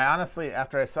 I honestly,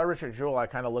 after I saw Richard Jewell, I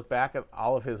kind of look back at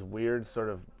all of his weird, sort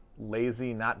of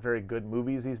lazy, not very good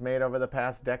movies he's made over the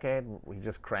past decade. He's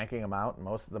just cranking them out, and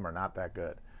most of them are not that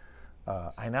good.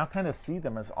 I now kind of see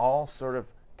them as all sort of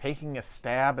taking a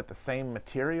stab at the same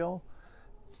material,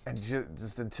 and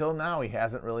just until now, he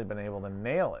hasn't really been able to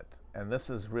nail it. And this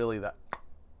is really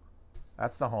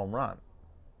that's the home run.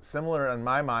 Similar in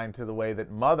my mind to the way that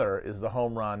Mother is the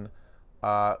home run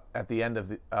at the end of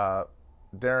the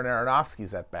Darren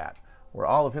Aronofsky's at bat, where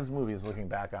all of his movies, looking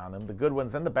back on them, the good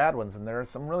ones and the bad ones, and there are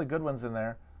some really good ones in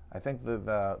there. I think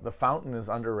the Fountain is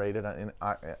underrated in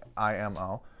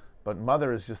IMO, but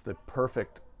Mother is just the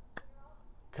perfect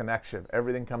connection.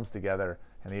 Everything comes together,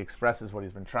 and he expresses what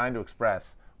he's been trying to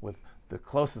express with the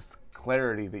closest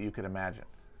clarity that you could imagine.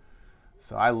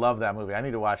 So I love that movie. I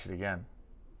need to watch it again.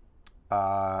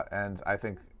 And I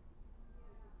think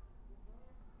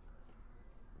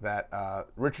that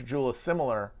Richard Jewell is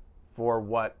similar for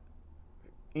what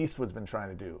Eastwood's been trying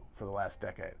to do for the last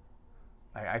decade.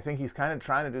 I think he's kind of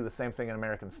trying to do the same thing in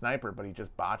American Sniper, but he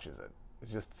just botches it.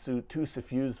 It's just too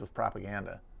suffused with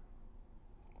propaganda.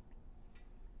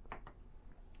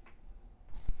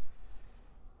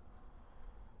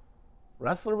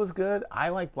 Wrestler was good. I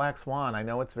like Black Swan. I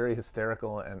know it's very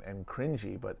hysterical and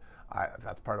cringy, but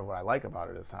that's part of what I like about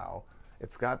it, is how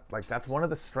it's got, like, that's one of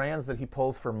the strands that he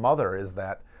pulls for Mother, is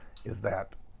that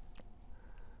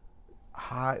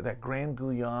high, that Grand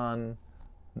Guignol,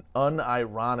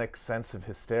 unironic sense of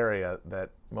hysteria that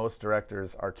most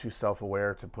directors are too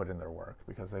self-aware to put in their work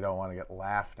because they don't want to get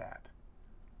laughed at.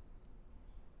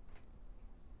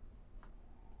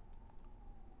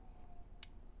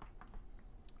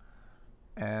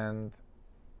 And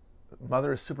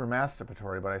Mother is super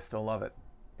masturbatory, but I still love it.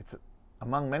 It's,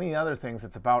 among many other things,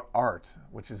 it's about art,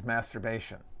 which is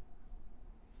masturbation.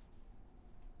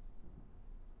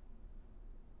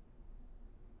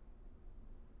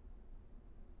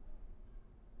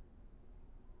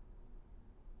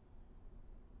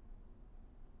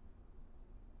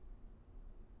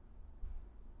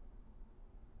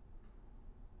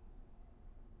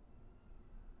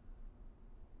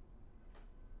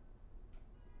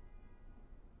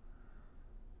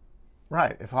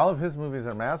 Right. If all of his movies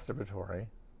are masturbatory,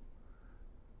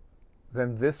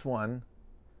 then this one,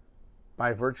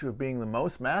 by virtue of being the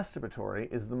most masturbatory,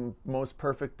 is the most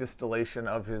perfect distillation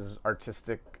of his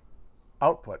artistic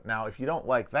output. Now, if you don't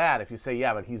like that, if you say,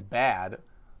 yeah, but he's bad,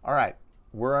 all right,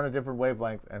 we're on a different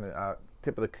wavelength and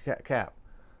tip of the cap.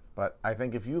 But I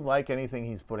think if you like anything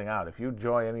he's putting out, if you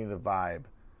enjoy any of the vibe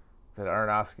that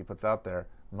Aronofsky puts out there,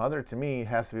 Mother, to me,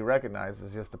 has to be recognized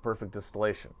as just a perfect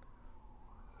distillation.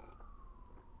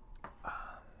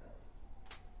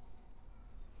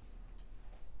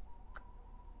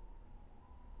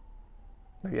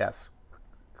 But yes,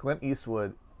 Clint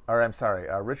Eastwood, or I'm sorry,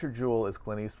 Richard Jewell is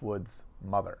Clint Eastwood's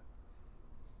mother.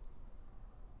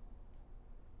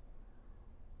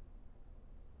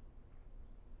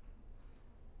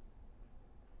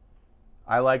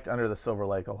 I liked Under the Silver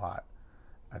Lake a lot.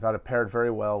 I thought it paired very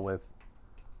well with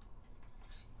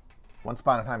Once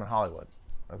Upon a Time in Hollywood.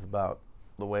 It was about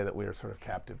the way that we are sort of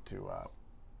captive to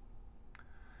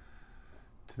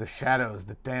the shadows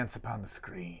that dance upon the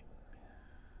screen.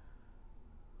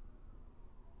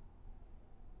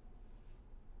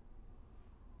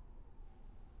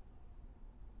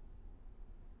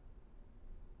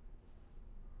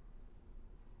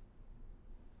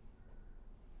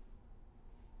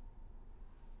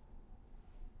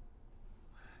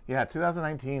 Yeah,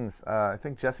 2019's, I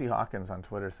think Jesse Hawkins on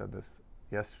Twitter said this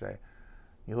yesterday.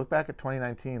 You look back at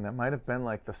 2019, that might have been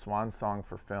like the swan song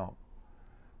for film.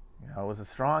 You know, it was a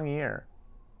strong year.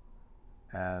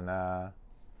 And a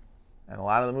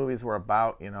lot of the movies were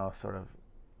about, you know, sort of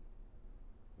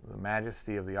the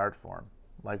majesty of the art form,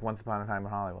 like Once Upon a Time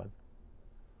in Hollywood.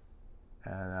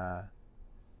 And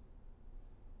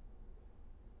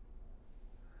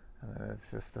it's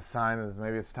just a sign that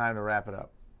maybe it's time to wrap it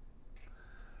up.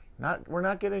 We're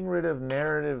not getting rid of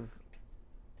narrative,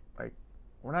 like,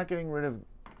 we're not getting rid of,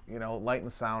 you know, light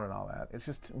and sound and all that. It's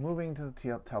just moving to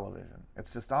the television. It's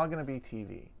just all going to be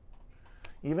TV.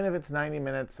 Even if it's 90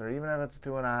 minutes or even if it's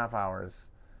 2.5 hours,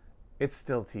 it's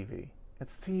still TV.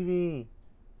 It's TV.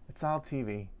 It's all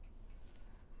TV.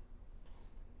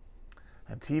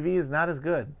 And TV is not as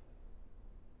good.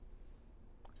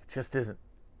 It just isn't.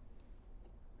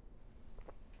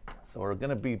 So we're going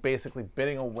to be basically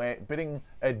bidding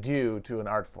adieu to an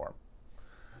art form,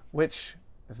 which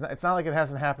it's not like it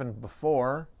hasn't happened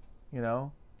before. You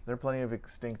know, there are plenty of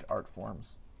extinct art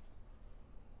forms.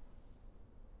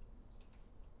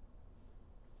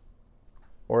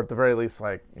 Or at the very least,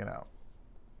 like, you know,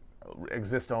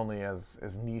 exist only as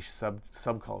niche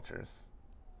subcultures.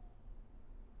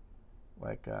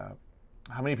 Like,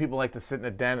 how many people like to sit in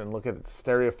a den and look at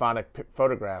stereophonic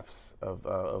photographs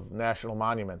of national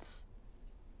monuments?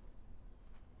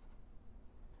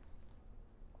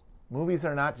 Movies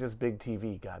are not just big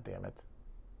TV, goddammit.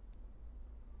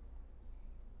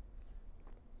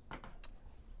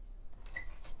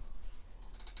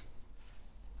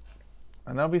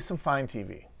 And there'll be some fine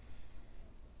TV.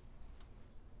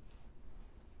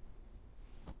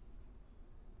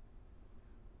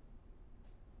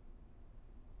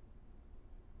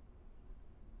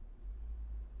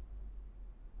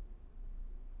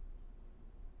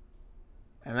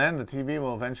 And then the TV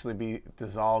will eventually be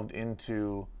dissolved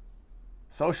into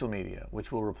social media,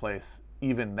 which will replace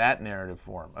even that narrative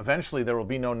form. Eventually, there will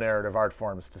be no narrative art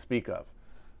forms to speak of.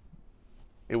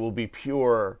 It will be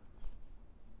pure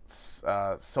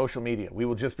social media. We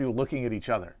will just be looking at each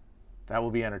other. That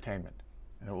will be entertainment.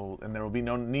 And there will be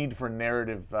no need for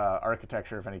narrative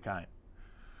architecture of any kind.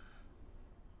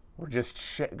 We're just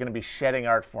going to be shedding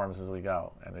art forms as we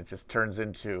go, and it just turns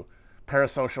into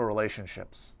parasocial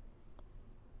relationships.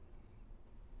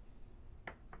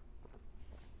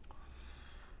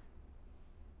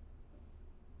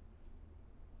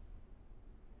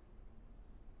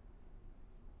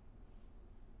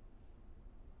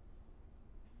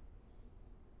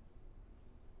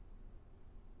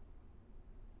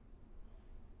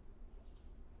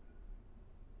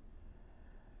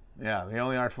 Yeah, the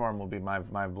only art form will be my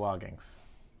bloggings.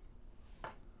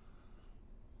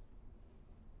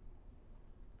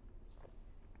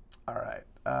 All right.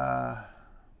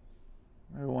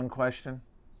 Maybe one question.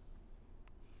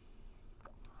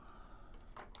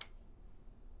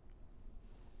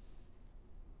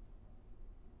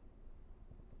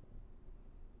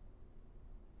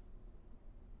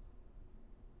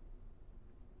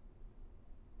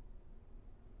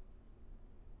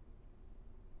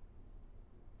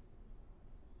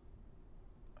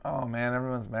 Oh man,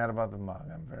 everyone's mad about the mug.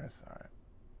 I'm very sorry.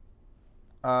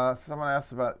 Someone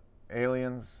asked about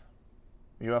aliens,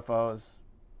 UFOs.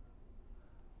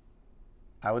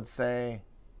 I would say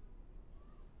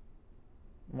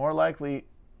more likely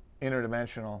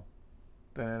interdimensional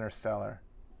than interstellar.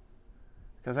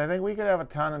 Because I think we could have a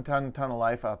ton of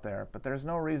life out there, but there's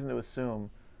no reason to assume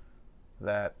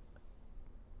that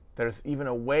there's even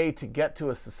a way to get to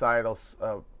a societal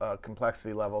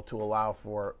complexity level to allow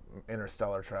for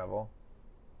interstellar travel.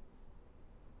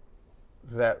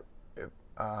 That,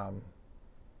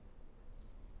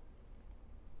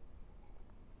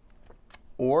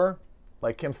 or,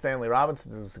 like Kim Stanley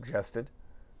Robinson has suggested,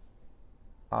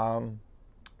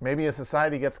 maybe a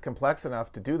society gets complex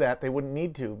enough to do that, they wouldn't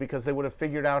need to, because they would have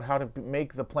figured out how to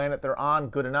make the planet they're on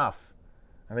good enough.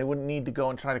 And they wouldn't need to go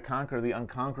and try to conquer the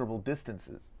unconquerable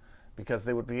distances, because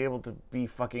they would be able to be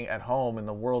fucking at home in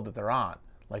the world that they're on.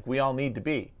 Like we all need to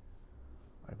be.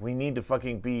 Like we need to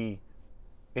fucking be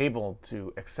able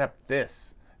to accept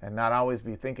this and not always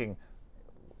be thinking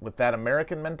with that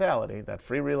American mentality, that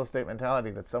free real estate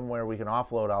mentality, that somewhere we can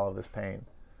offload all of this pain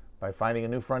by finding a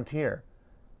new frontier.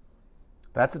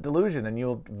 That's a delusion, and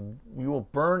you will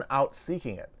burn out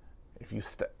seeking it. If you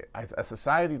a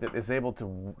society that is able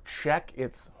to check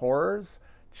its horrors,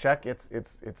 check its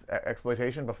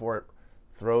exploitation before it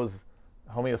throws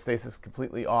homeostasis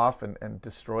completely off and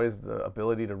destroys the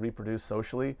ability to reproduce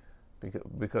socially,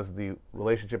 because the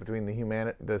relationship between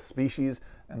the species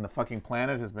and the fucking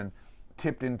planet has been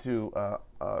tipped into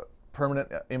a permanent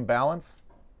imbalance.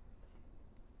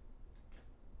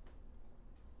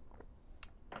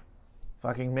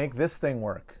 Fucking make this thing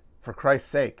work, for Christ's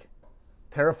sake.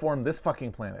 Terraform this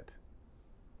fucking planet.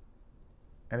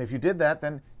 And if you did that,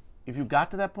 then if you got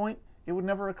to that point, it would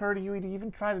never occur to you to even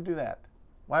try to do that.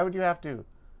 Why would you have to?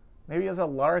 Maybe as a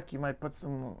lark, you might put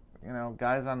some,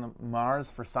 guys on the Mars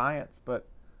for science, but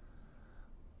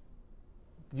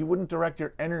you wouldn't direct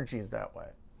your energies that way.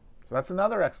 So that's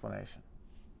another explanation.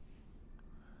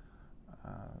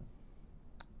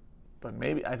 But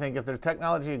maybe, I think if their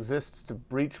technology exists to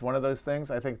breach one of those things,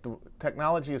 I think the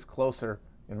technology is closer,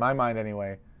 in my mind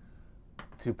anyway,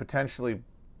 to potentially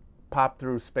pop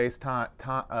through space-time.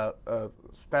 I'm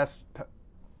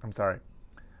sorry.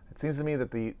 It seems to me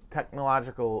that the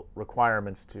technological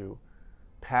requirements to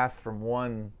pass from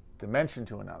one dimension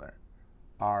to another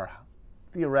are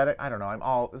theoretic. I don't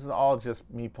know. This is all just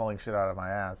me pulling shit out of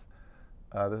my ass.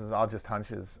 This is all just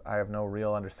hunches. I have no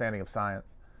real understanding of science.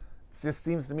 It just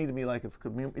seems to me like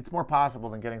it's more possible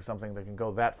than getting something that can go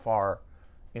that far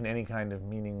in any kind of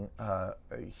meaning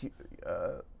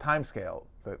time scale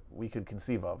that we could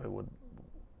conceive of. It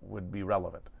would be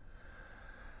relevant.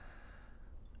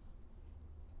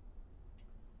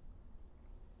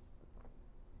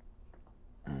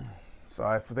 So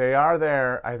if they are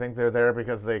there, I think they're there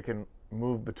because they can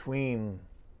move between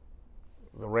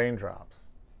the raindrops.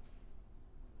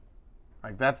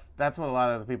 Like that's what a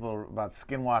lot of the people about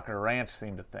Skinwalker Ranch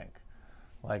seem to think.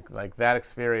 Like that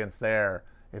experience there,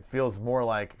 it feels more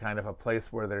like kind of a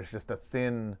place where there's just a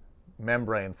thin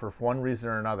membrane for one reason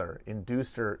or another,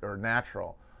 induced or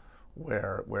natural,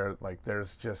 where like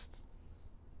there's just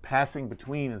passing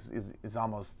between is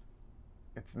almost,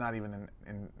 it's not even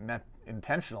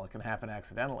intentional. It can happen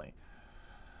accidentally.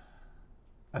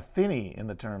 A thinny in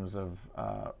the terms of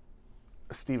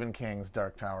Stephen King's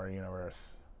Dark Tower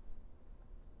universe.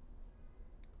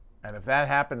 And if that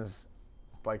happens,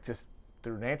 like just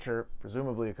through nature,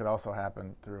 presumably it could also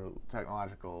happen through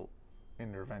technological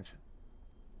intervention.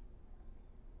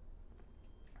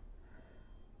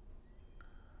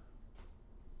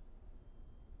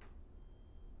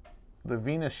 The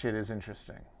Venus shit is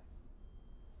interesting.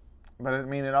 But I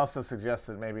mean, it also suggests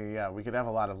that maybe, we could have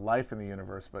a lot of life in the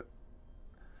universe, but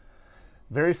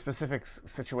very specific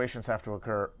situations have to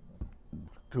occur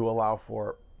to allow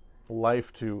for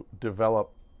life to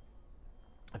develop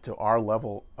to our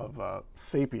level of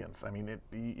sapience. I mean,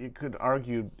 it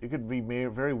could be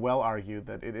very well argued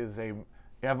that it is a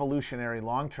evolutionary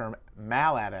long-term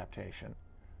maladaptation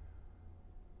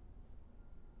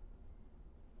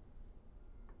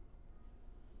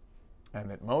and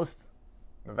that most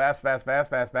The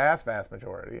vast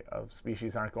majority of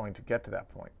species aren't going to get to that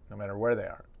point, no matter where they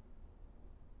are.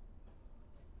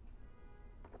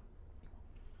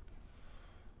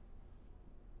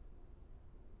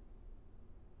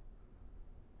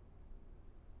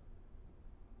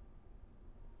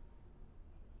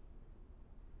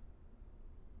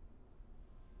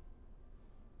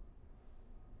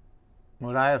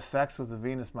 Would I have sex with the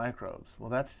Venus microbes? Well,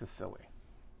 that's just silly.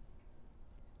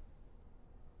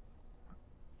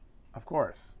 Of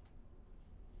course.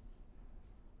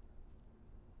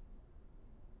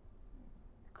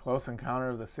 Close encounter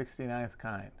of the 69th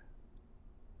kind.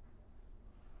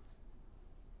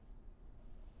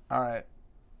 All right.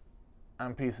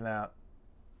 I'm peacing out.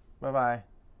 Bye-bye.